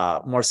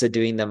more so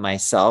doing them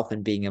myself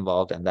and being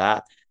involved in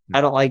that.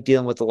 I don't like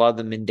dealing with a lot of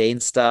the mundane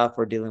stuff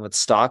or dealing with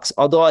stocks,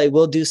 although I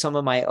will do some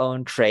of my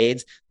own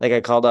trades. Like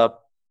I called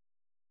up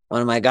one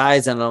of my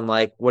guys and I'm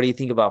like, what do you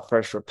think about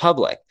First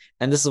Republic?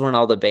 And this is when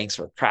all the banks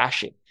were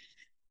crashing.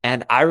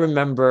 And I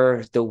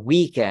remember the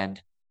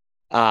weekend,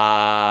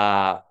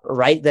 right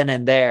then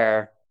and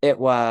there, it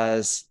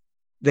was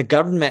the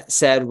government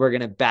said we're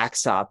going to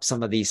backstop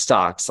some of these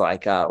stocks,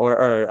 like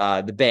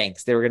or the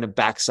banks. They were going to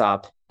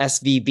backstop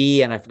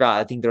SVB, and I forgot.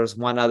 I think there was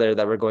one other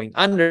that were going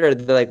under.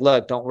 They're like,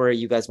 look, don't worry,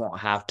 you guys won't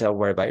have to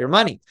worry about your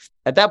money.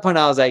 At that point,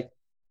 I was like,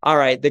 all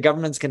right, the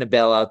government's going to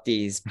bail out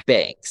these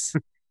banks.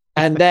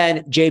 And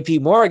then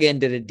JP Morgan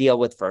did a deal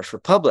with First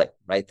Republic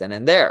right then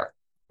and there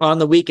on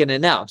the weekend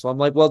announced. So I'm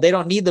like, well, they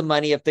don't need the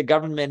money if the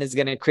government is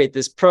going to create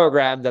this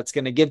program that's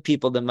going to give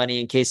people the money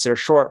in case they're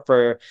short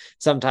for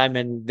some time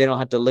and they don't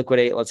have to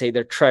liquidate, let's say,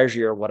 their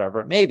treasury or whatever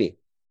it may be.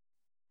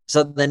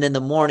 So then in the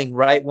morning,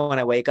 right when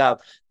I wake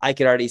up, I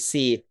could already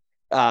see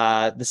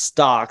the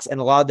stocks,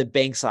 and a lot of the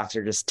bank stocks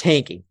are just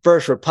tanking.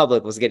 First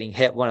Republic was getting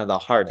hit one of the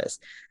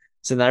hardest.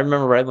 So then I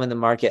remember right when the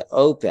market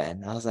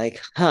opened, I was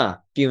like, a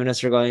few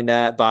minutes were going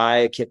to buy,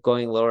 it kept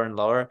going lower and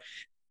lower.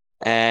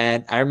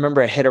 And I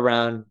remember it hit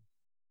around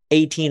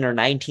 18 or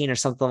 19 or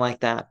something like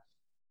that.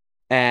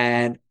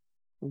 And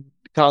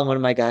calling one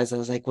of my guys, I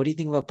was like, what do you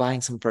think about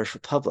buying some First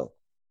Republic?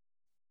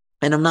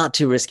 And I'm not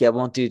too risky. I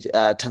won't do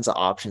tons of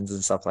options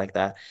and stuff like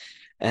that.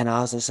 And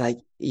I was just like,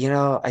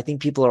 I think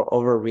people are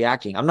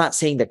overreacting. I'm not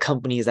saying the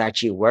company is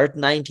actually worth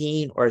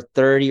 19 or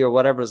 30 or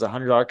whatever. It was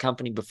 $100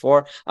 company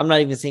before. I'm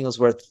not even saying it was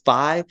worth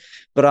 5,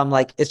 but I'm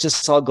like, it's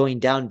just all going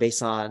down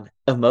based on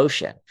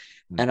emotion.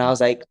 Mm-hmm. And I was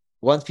like,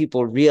 once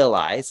people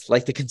realize,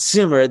 like the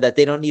consumer, that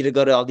they don't need to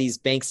go to all these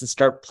banks and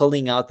start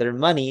pulling out their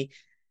money,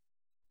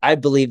 I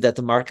believe that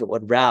the market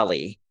would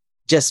rally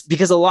just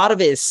because a lot of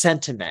it is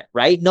sentiment,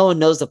 right? No one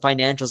knows the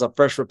financials of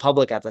First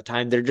Republic at the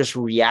time. They're just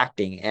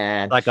reacting.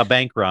 And like a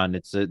bank run.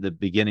 It's the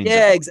beginnings of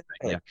yeah, it.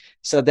 exactly. Yeah.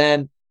 So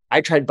then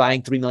I tried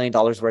buying $3 million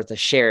worth of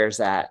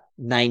shares at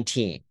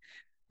 19.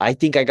 I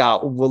think I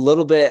got a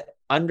little bit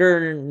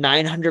under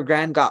 900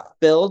 grand got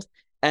filled.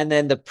 And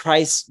then the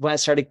price when I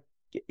started,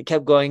 it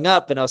kept going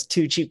up and I was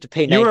too cheap to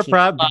pay You were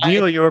 19.5.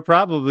 Neil, you were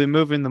probably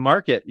moving the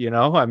market,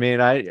 I mean,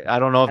 I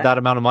don't know if that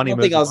amount of I money don't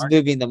think moves I the was market.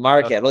 moving the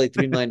market. Only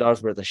 $3 million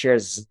worth of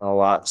shares is a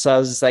lot. So I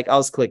was just like, I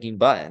was clicking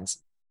buttons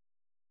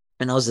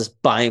and I was just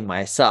buying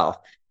myself.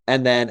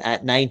 And then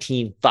at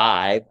 19.5,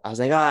 I was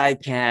like, oh, I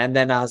can.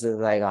 Then I was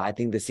like, oh, I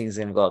think this thing's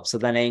going to go up. So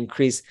then I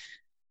increased,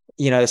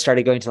 it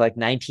started going to like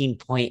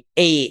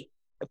 19.85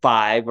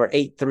 or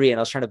 83. And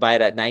I was trying to buy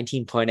it at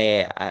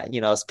 19.8. I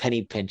was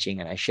penny pinching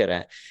and I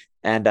shouldn't.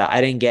 And I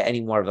didn't get any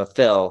more of a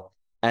fill.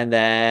 And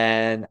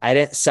then I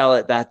didn't sell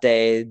it that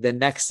day. The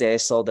next day I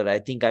sold it. I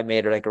think I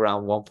made it like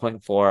around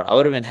 1.4. I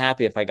would have been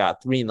happy if I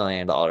got $3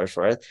 million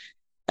worth.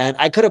 And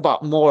I could have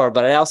bought more,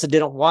 but I also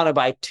didn't want to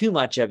buy too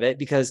much of it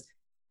because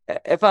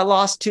if I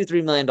lost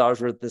 $2-3 million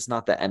worth, it's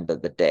not the end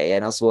of the day.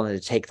 And I was willing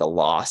to take the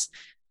loss.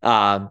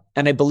 And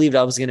I believed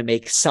I was going to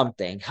make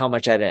something, how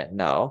much I didn't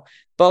know.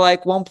 But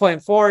like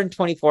 1.4 in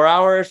 24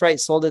 hours, right?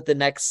 Sold it the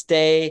next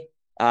day.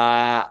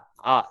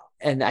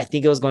 And I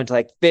think it was going to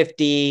like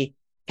 50,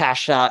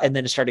 cash out, and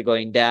then it started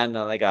going down. And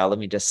I'm like, oh, let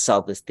me just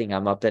sell this thing.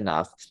 I'm up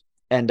enough.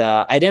 And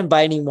I didn't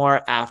buy any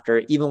more after,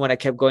 even when I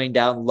kept going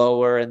down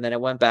lower and then it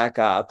went back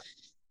up.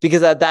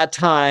 Because at that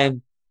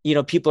time,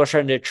 people are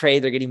starting to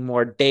trade. They're getting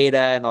more data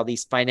and all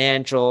these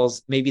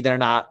financials. Maybe they're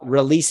not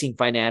releasing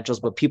financials,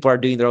 but people are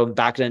doing their own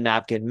back of the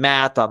napkin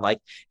math on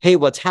like, hey,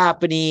 what's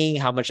happening?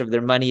 How much of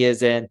their money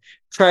is in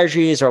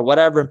treasuries or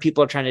whatever? And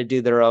people are trying to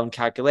do their own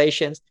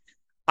calculations.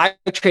 I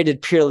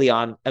traded purely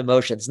on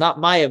emotions, not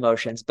my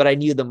emotions, but I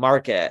knew the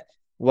market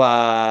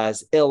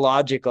was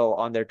illogical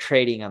on their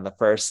trading on the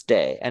first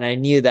day. And I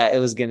knew that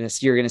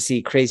you're going to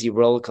see crazy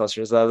roller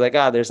coasters. I was like,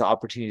 there's an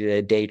opportunity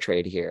to day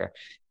trade here.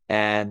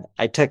 And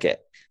I took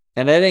it.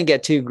 And I didn't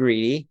get too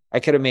greedy.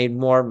 I could have made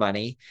more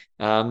money,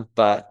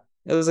 but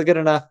it was a good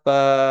enough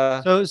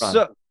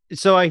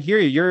So I hear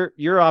you.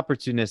 You're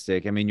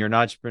opportunistic. I mean, you're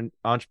an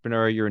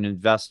entrepreneur. You're an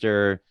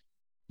investor.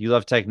 You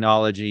love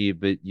technology,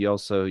 but you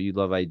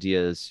love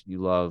ideas.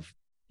 You love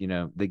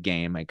the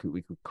game.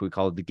 We could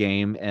call it the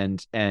game.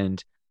 And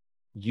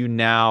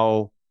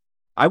now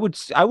I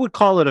would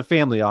call it a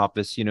family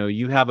office.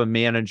 You have a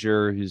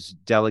manager who's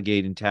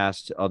delegating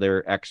tasks to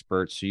other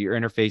experts. So you're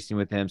interfacing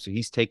with him. So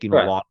he's taking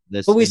a lot of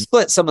this. But we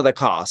split some of the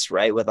costs,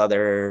 right, with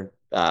other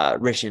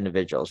rich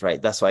individuals, right?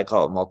 That's why I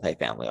call it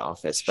multifamily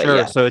office. But sure.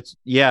 yeah. So it's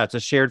a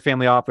shared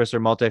family office or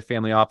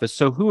multifamily office.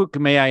 So who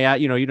may I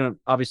add? You don't,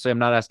 obviously I'm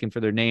not asking for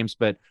their names,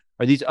 but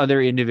are these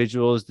other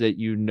individuals that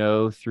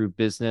through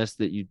business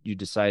that you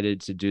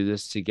decided to do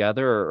this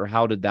together, or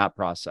how did that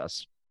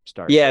process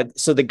start? Yeah.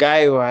 So the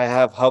guy who I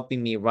have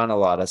helping me run a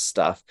lot of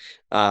stuff,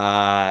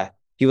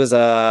 he was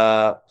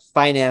a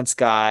finance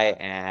guy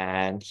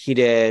and he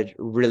did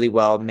really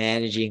well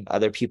managing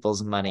other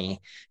people's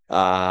money,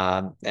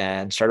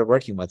 and started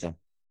working with him.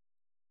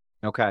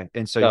 Okay.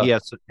 And so he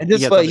has, and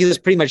this is what he was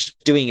pretty much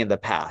doing in the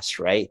past,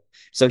 right?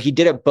 So he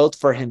did it both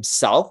for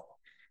himself,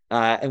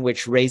 in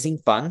which raising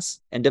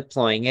funds and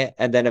deploying it.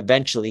 And then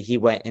eventually he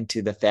went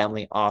into the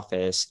family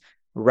office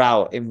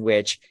route in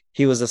which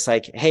he was just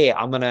like, hey,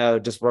 I'm going to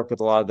just work with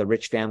a lot of the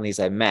rich families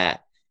I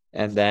met.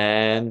 And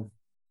then,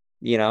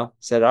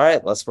 said, all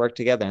right, let's work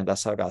together. And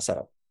that's how it got set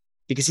up.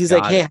 Because he's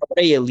like, hey, how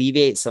about I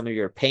alleviate some of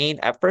your pain?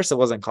 At first, it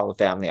wasn't called a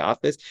family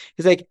office.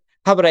 He's like,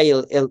 how about I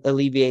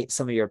alleviate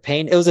some of your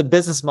pain? It was a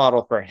business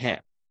model for him.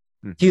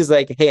 Mm-hmm. He was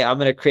like, hey, I'm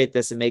going to create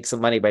this and make some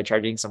money by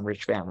charging some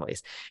rich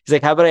families. He's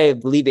like, how about I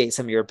alleviate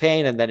some of your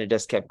pain? And then it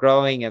just kept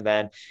growing. And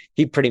then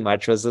he pretty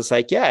much was just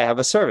like, yeah, I have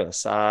a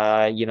service.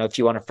 If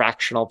you want a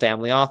fractional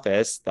family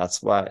office,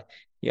 that's what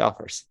he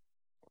offers.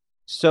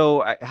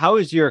 So how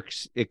is your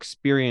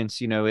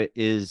experience, it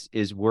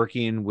is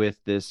working with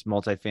this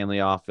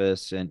multifamily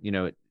office, and,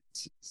 it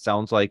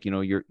sounds like,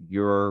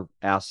 your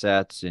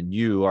assets and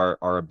you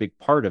are a big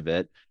part of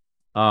it.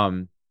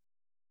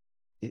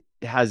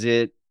 Has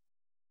it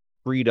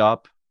freed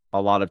up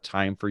a lot of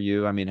time for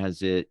you? I mean,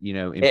 has it,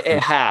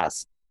 it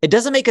has. It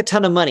doesn't make a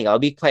ton of money. I'll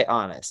be quite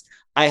honest.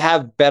 I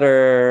have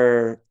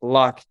better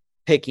luck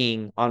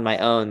picking on my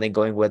own than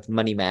going with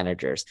money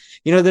managers.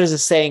 There's a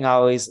saying I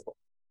always,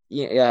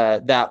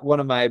 that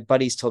one of my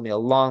buddies told me a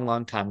long,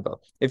 long time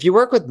ago. If you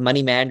work with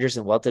money managers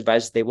and wealth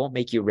advisors, they won't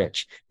make you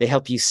rich. They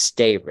help you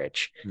stay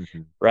rich,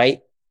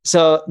 right?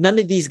 So none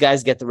of these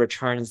guys get the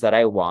returns that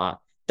I want.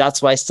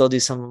 That's why I still do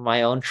some of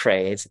my own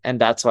trades, and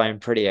that's why I'm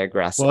pretty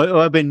aggressive.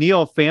 Well, but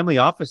Neil, family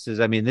offices,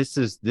 I mean, this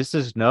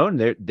is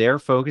known. They're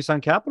focused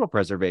on capital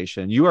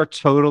preservation. You're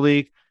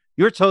totally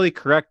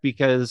correct,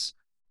 because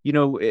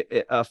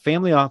a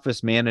family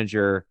office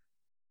manager,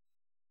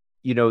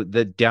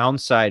 the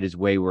downside is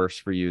way worse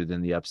for you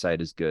than the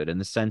upside is good, in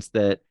the sense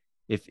that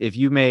if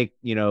you make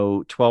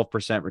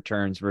 12%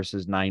 returns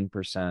versus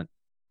 9%,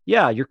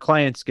 yeah, your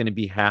client's going to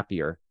be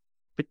happier.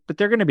 but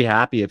they're going to be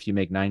happy if you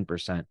make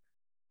 9%.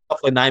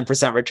 Hopefully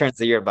 9%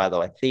 returns a year, by the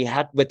way.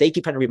 What they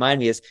keep trying to remind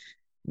me is,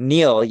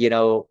 Neil,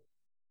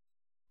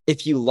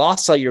 if you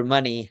lost all your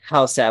money,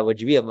 how sad would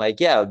you be? I'm like,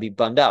 yeah, I would be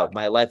bummed out.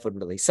 My life would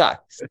really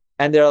suck.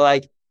 And they're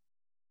like,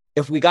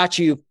 if we got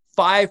you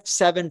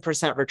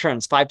 7%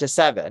 returns, 5 to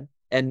 7,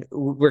 and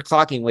we're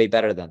clocking way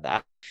better than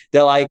that.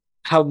 They're like,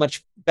 how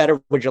much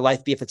better would your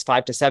life be if it's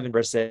 5 to 7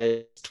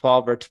 versus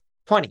 12 or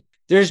 20?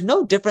 There's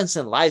no difference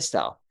in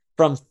lifestyle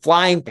from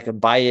flying. I can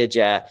buy a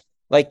jet.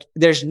 Like,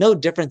 there's no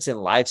difference in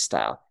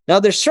lifestyle. Now,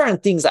 there's certain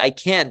things I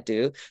can't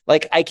do.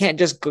 Like, I can't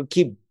just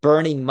keep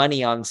burning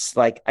money on,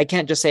 like, I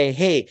can't just say,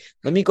 hey,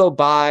 let me go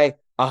buy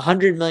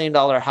 $100 million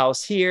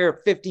house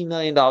here, $50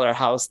 million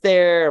house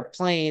there,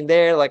 plane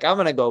there. Like, I'm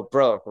going to go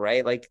broke,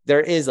 right? Like,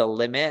 there is a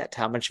limit to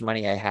how much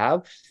money I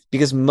have,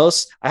 because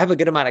I have a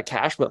good amount of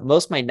cash, but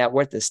most of my net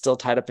worth is still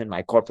tied up in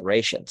my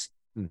corporations.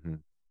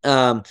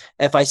 Mm-hmm.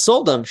 If I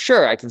sold them,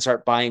 sure, I can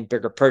start buying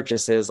bigger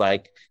purchases,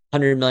 like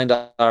 $100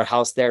 million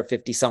house there,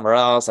 50 somewhere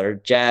else, or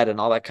jet and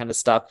all that kind of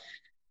stuff.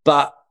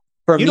 But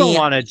for You me, don't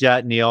want a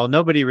jet, Neil.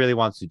 Nobody really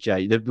wants to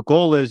jet. The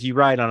goal is you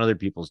ride on other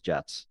people's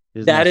jets.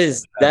 that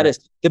is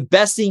the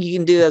best thing you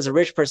can do as a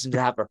rich person,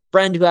 to have a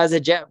friend who has a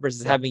jet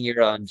versus having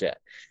your own jet.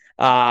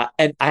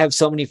 And I have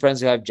so many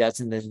friends who have jets,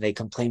 and then they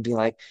complain, be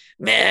like,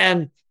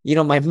 man,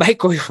 my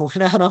microwave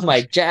went out on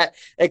my jet.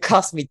 It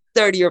cost me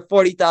 $30,000 or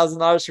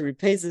 $40,000 to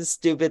replace this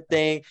stupid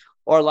thing.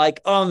 Or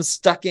like, oh, I'm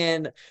stuck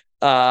in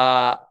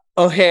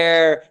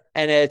O'Hare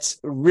and it's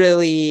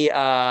really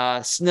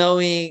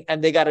snowing,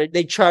 and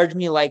they charge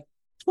me like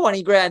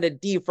 20 grand to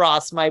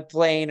defrost my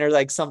plane, or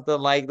like something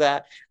like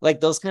that. Like,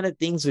 those kind of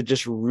things would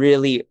just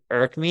really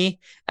irk me,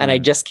 and I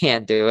just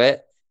can't do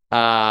it.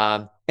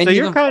 And so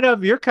you're kind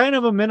of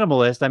a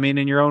minimalist. I mean,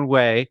 in your own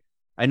way.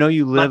 I know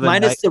you live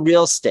minus the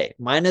real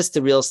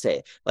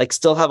estate. Like,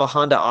 still have a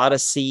Honda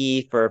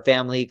Odyssey for a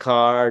family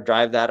car,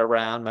 drive that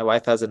around. My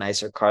wife has a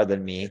nicer car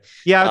than me.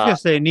 Yeah, I was gonna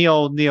say,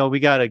 Neil, we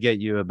got to get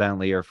you a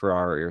Bentley or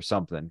Ferrari or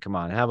something. Come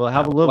on, have a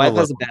little. My wife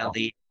has a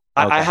Bentley.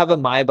 Okay. I have a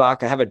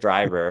Maybach. I have a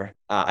driver.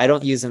 I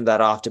don't use them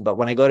that often, but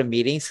when I go to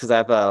meetings, because I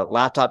have a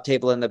laptop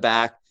table in the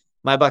back,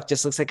 Maybach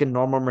just looks like a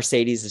normal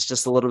Mercedes. It's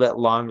just a little bit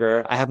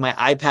longer. I have my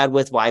iPad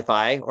with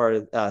Wi-Fi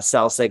or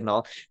cell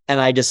signal, and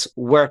I just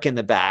work in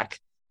the back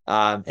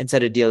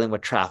instead of dealing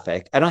with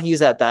traffic. I don't use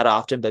that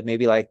often, but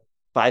maybe like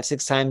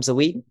 5-6 times a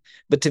week.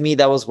 But to me,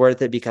 that was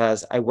worth it,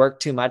 because I work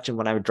too much, and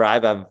when I would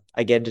drive,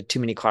 I get into too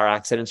many car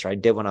accidents, or I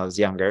did when I was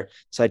younger.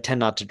 So I tend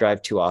not to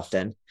drive too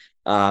often.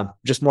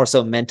 Just more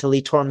so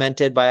mentally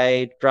tormented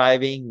by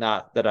driving.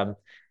 Not that I'm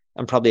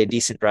probably a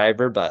decent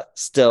driver, but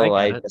still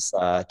I just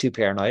too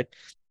paranoid.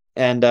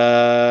 And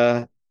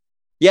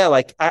yeah,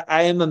 like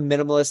I am a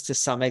minimalist to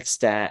some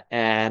extent,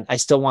 and I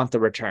still want the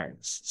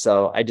returns.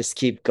 So I just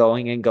keep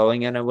going and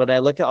going. And when I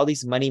look at all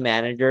these money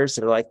managers,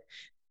 they're like,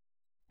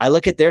 I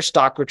look at their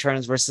stock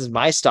returns versus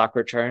my stock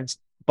returns,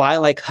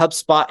 buying like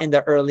HubSpot in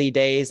the early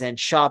days, and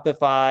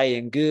Shopify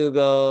and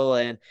Google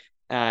and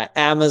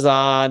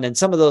Amazon, and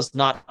some of those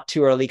not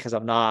too early because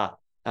I'm not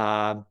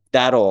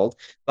that old,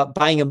 but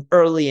buying them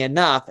early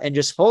enough and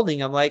just holding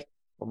them. Like,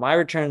 well, my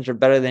returns are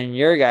better than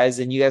your guys,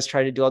 and you guys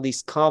try to do all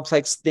these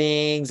complex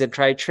things and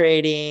try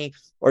trading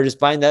or just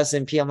buying the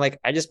S&P. I'm like,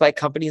 I just buy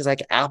companies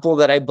like Apple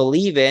that I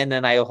believe in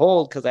and I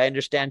hold because I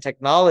understand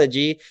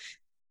technology.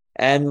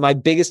 And my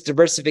biggest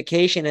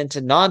diversification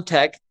into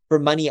non-tech for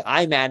money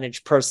I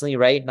manage personally,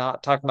 right?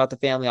 Not talking about the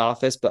family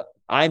office, but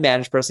I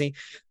manage personally.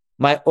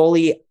 My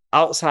only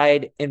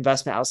outside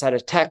investment outside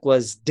of tech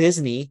was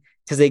Disney,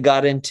 because they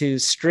got into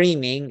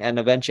streaming, and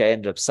eventually I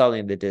ended up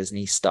selling the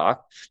Disney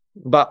stock.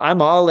 But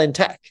I'm all in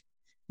tech.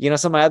 Some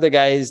of my other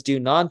guys do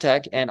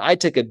non-tech, and I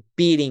took a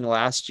beating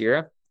last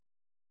year,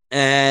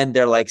 and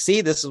they're like,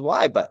 see, this is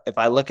why. But if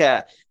I look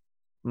at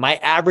my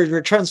average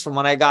returns from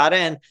when I got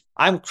in,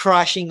 I'm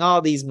crushing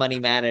all these money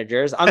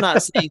managers. I'm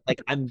not saying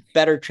like I'm a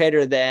better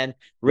trader than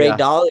Ray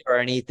Dalio or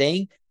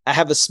anything. I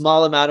have a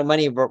small amount of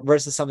money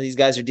versus some of these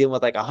guys are dealing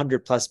with like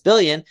 100+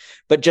 billion,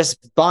 but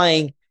just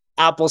buying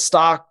Apple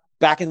stock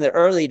back in the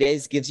early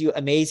days gives you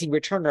amazing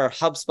return, or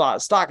HubSpot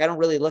stock. I don't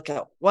really look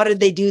at what did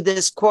they do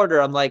this quarter.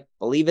 I'm like,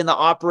 believe in the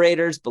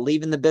operators,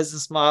 believe in the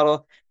business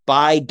model,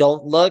 buy,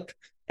 don't look.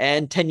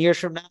 And 10 years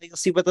from now, you'll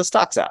see what the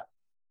stock's at.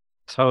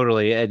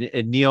 Totally.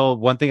 And Neil,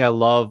 one thing I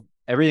love,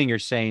 everything you're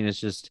saying is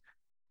just,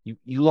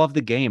 you love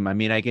the game. I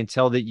mean, I can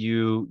tell that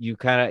you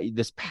kind of,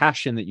 this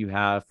passion that you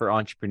have for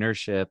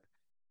entrepreneurship,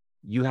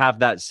 you have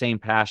that same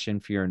passion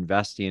for your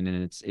investing,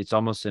 and it's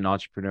almost an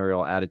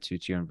entrepreneurial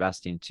attitude to your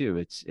investing too.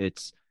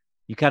 It's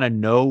you kind of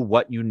know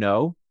what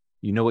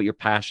what you're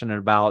passionate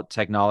about,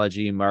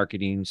 technology,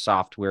 marketing,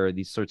 software,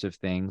 these sorts of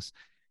things.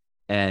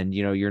 And,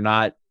 you're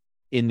not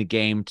in the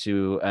game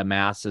to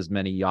amass as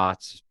many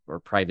yachts or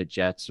private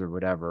jets or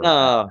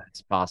whatever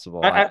it's possible.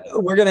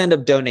 We're going to end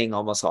up donating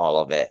almost all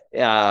of it.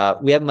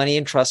 We have money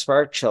in trust for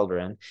our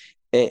children.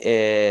 It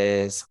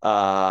is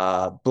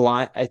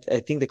blind. I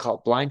think they call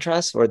it blind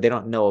trust, or they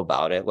don't know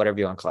about it, whatever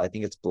you want to call it. I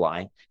think it's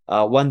blind.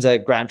 One's a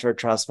grantor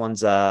trust,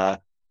 one's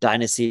a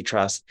dynasty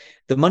trust.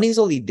 The money's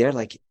only there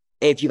like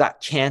If you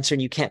got cancer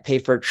and you can't pay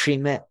for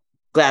treatment,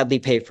 gladly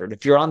pay for it.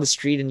 If you're on the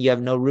street and you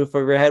have no roof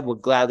over your head, we'll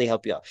gladly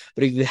help you out.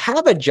 But if you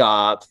have a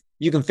job,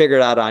 you can figure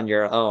it out on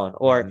your own.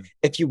 Or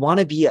if you want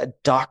to be a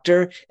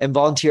doctor and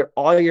volunteer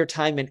all your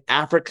time in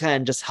Africa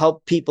and just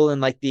help people in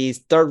like these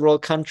third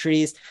world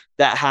countries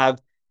that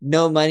have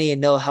no money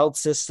and no health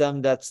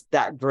system that's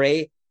that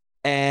great,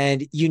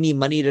 and you need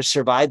money to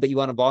survive, but you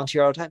want to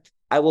volunteer all the time,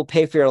 I will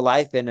pay for your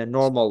life in a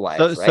normal life,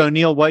 So right?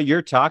 Neil, what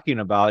you're talking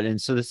about, and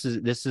so this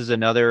is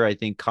another, I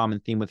think, common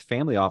theme with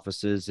family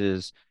offices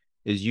is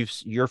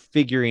you're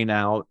figuring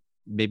out,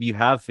 maybe you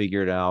have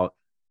figured out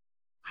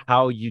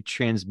how you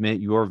transmit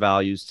your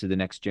values to the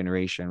next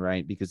generation,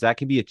 right? Because that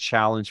can be a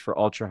challenge for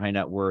ultra high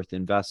net worth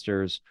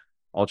investors,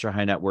 ultra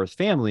high net worth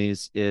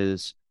families,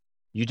 is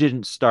you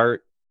didn't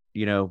start,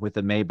 with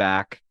a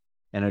Maybach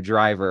and a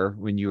driver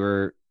when you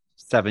were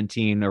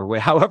 17 or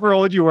however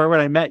old you were when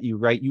I met you,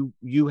 right?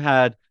 You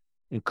had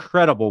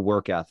incredible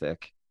work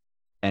ethic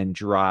and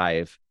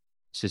drive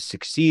to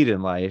succeed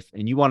in life,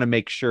 and you want to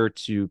make sure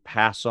to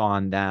pass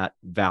on that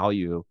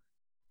value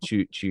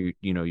to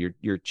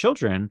your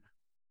children.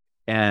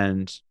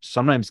 And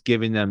sometimes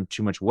giving them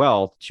too much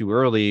wealth too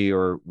early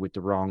or with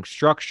the wrong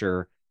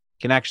structure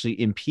can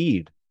actually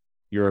impede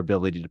your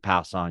ability to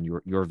pass on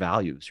your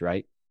values,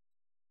 right?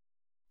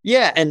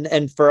 Yeah,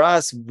 and for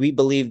us, we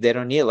believe they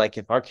don't need it. Like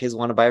if our kids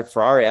want to buy a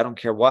Ferrari, I don't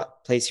care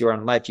what place you are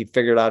in life, you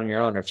figure it out on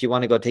your own. Or if you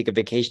want to go take a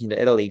vacation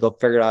to Italy, go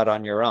figure it out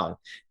on your own.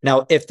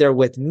 Now, if they're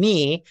with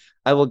me,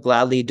 I will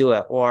gladly do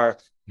it. Or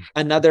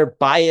another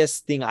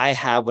bias thing I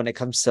have when it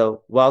comes to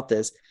wealth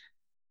is,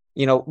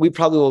 we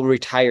probably will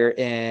retire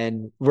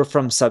we're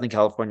from Southern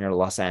California to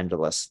Los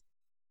Angeles.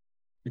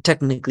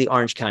 Technically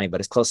Orange County, but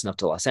it's close enough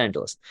to Los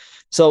Angeles.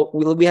 So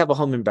we have a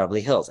home in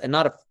Beverly Hills, and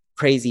not a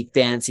crazy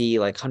fancy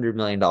like $100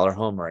 million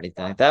home or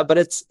anything like that, but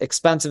it's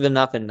expensive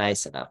enough and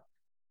nice enough.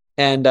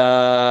 And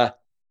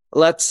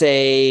let's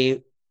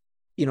say,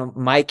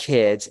 my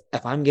kids,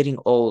 if I'm getting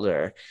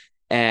older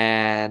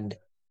and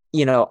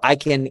I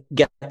can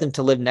get them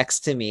to live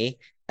next to me,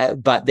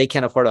 but they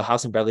can't afford a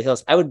house in Beverly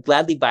Hills, I would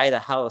gladly buy the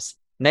house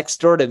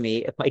next door to me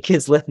if my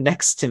kids live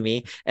next to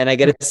me and I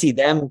get to see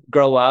them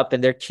grow up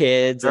and their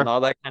kids and Sure. all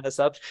that kind of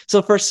stuff.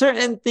 So for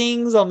certain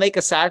things, I'll make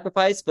a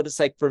sacrifice, but it's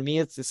like for me,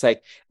 it's just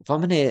like if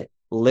I'm gonna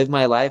live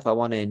my life, I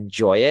want to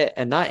enjoy it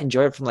and not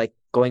enjoy it from like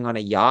going on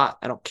a yacht.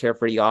 I don't care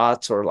for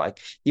yachts or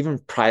like even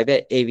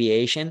private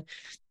aviation.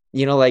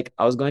 Like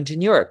I was going to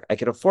New York. I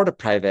could afford a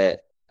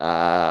private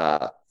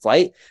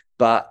flight,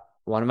 but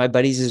one of my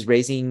buddies is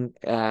raising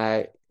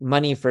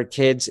money for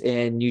kids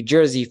in New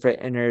Jersey for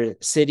inner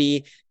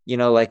city,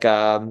 like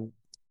a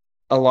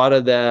lot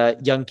of the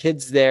young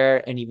kids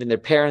there and even their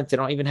parents, they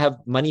don't even have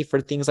money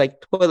for things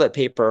like toilet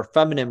paper or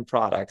feminine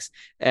products,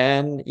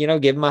 and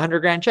give them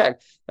 $100,000 check.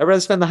 I'd rather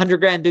spend the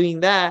 $100,000 doing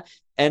that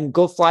and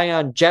go fly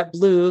on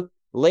JetBlue,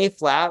 lay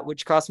flat,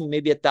 which cost me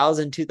maybe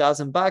 $1,000,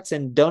 $2,000,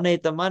 and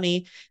donate the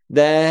money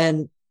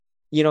than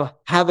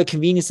have a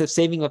convenience of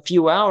saving a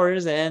few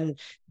hours and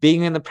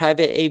being in the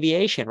private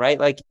aviation, right?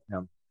 Like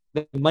Yeah.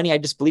 the money I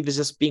just believe is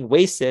just being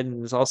wasted,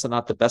 and it's also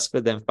not the best for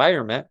the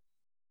environment.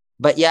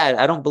 But yeah,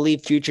 I don't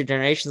believe future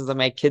generations of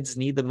my kids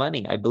need the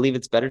money. I believe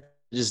it's better to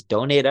just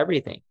donate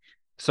everything.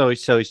 So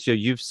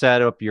you've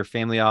set up your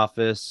family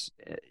office,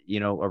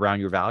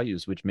 around your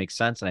values, which makes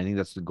sense. And I think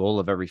that's the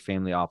goal of every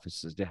family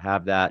office, is to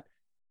have that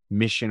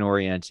mission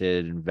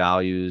oriented and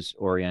values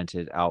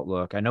oriented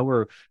outlook. I know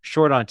we're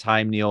short on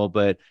time, Neil,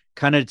 but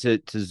kind of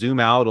to zoom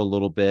out a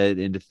little bit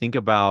and to think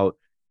about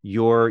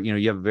you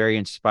have a very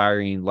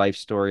inspiring life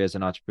story as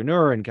an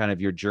entrepreneur and kind of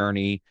your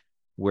journey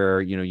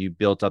where, you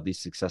built up these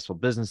successful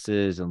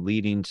businesses and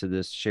leading to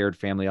this shared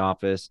family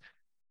office.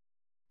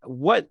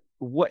 What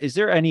is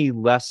there any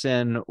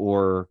lesson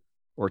or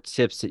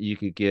tips that you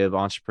could give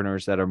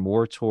entrepreneurs that are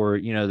more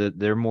toward, that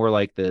they're more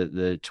like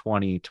the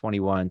 20,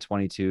 21,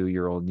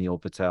 22-year-old Neil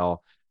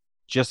Patel,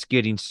 just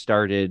getting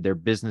started, their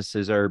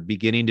businesses are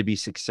beginning to be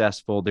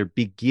successful, they're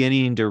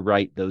beginning to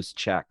write those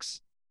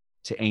checks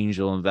to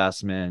angel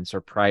investments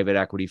or private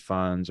equity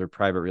funds or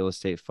private real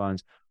estate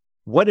funds.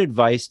 What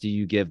advice do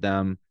you give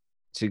them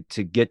to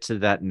get to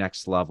that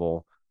next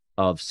level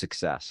of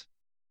success?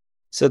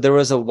 So there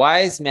was a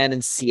wise man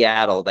in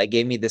Seattle that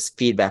gave me this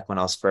feedback when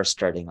I was first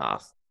starting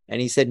off. And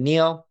he said,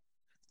 Neil,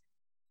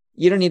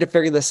 you don't need to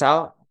figure this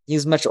out.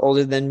 He's much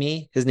older than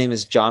me. His name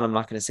is John. I'm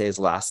not going to say his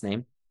last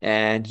name.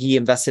 And he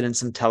invested in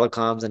some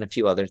telecoms and a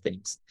few other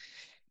things.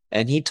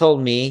 And he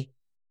told me,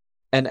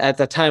 and at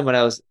the time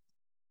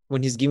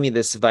when he's giving me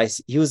this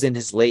advice, he was in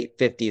his late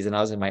 50s and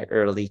I was in my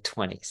early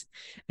 20s.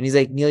 And he's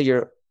like,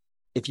 Neil,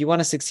 if you want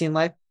to succeed in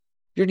life,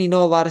 you already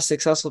know a lot of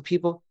successful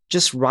people.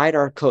 Just ride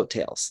our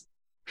coattails.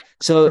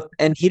 So,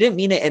 and he didn't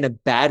mean it in a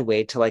bad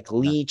way to like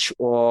leech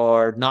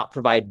or not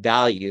provide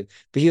value,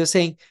 but he was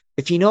saying,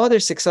 if you know other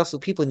successful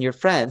people and your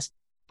friends,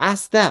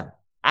 ask them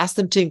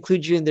to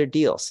include you in their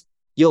deals.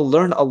 You'll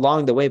learn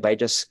along the way by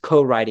just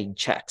co-writing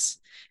checks,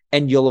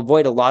 and you'll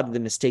avoid a lot of the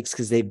mistakes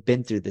because they've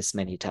been through this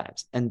many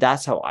times. And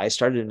that's how I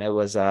started. And it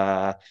was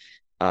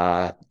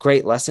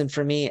great lesson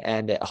for me,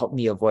 and it helped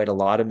me avoid a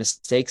lot of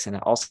mistakes, and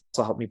it also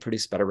helped me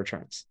produce better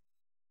returns.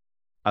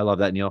 I love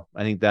that, Neil.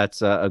 I think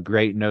that's a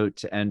great note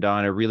to end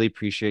on. I really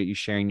appreciate you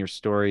sharing your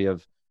story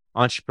of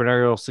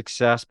entrepreneurial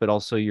success, but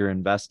also your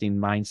investing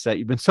mindset.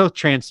 You've been so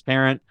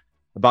transparent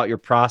about your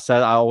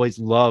process. I always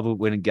love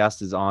when a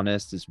guest is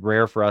honest. It's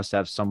rare for us to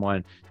have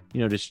someone,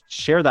 just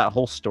share that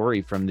whole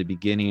story from the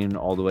beginning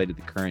all the way to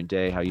the current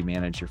day, how you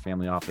manage your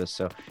family office.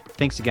 So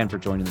thanks again for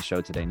joining the show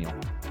today, Neil.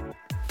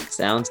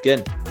 Sounds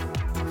good.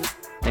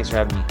 Thanks for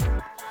having me.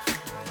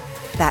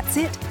 That's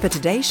it for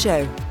today's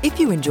show. If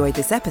you enjoyed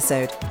this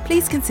episode,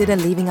 please consider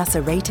leaving us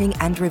a rating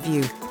and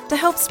review to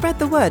help spread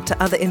the word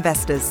to other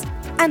investors.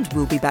 And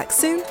we'll be back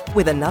soon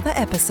with another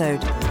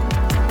episode.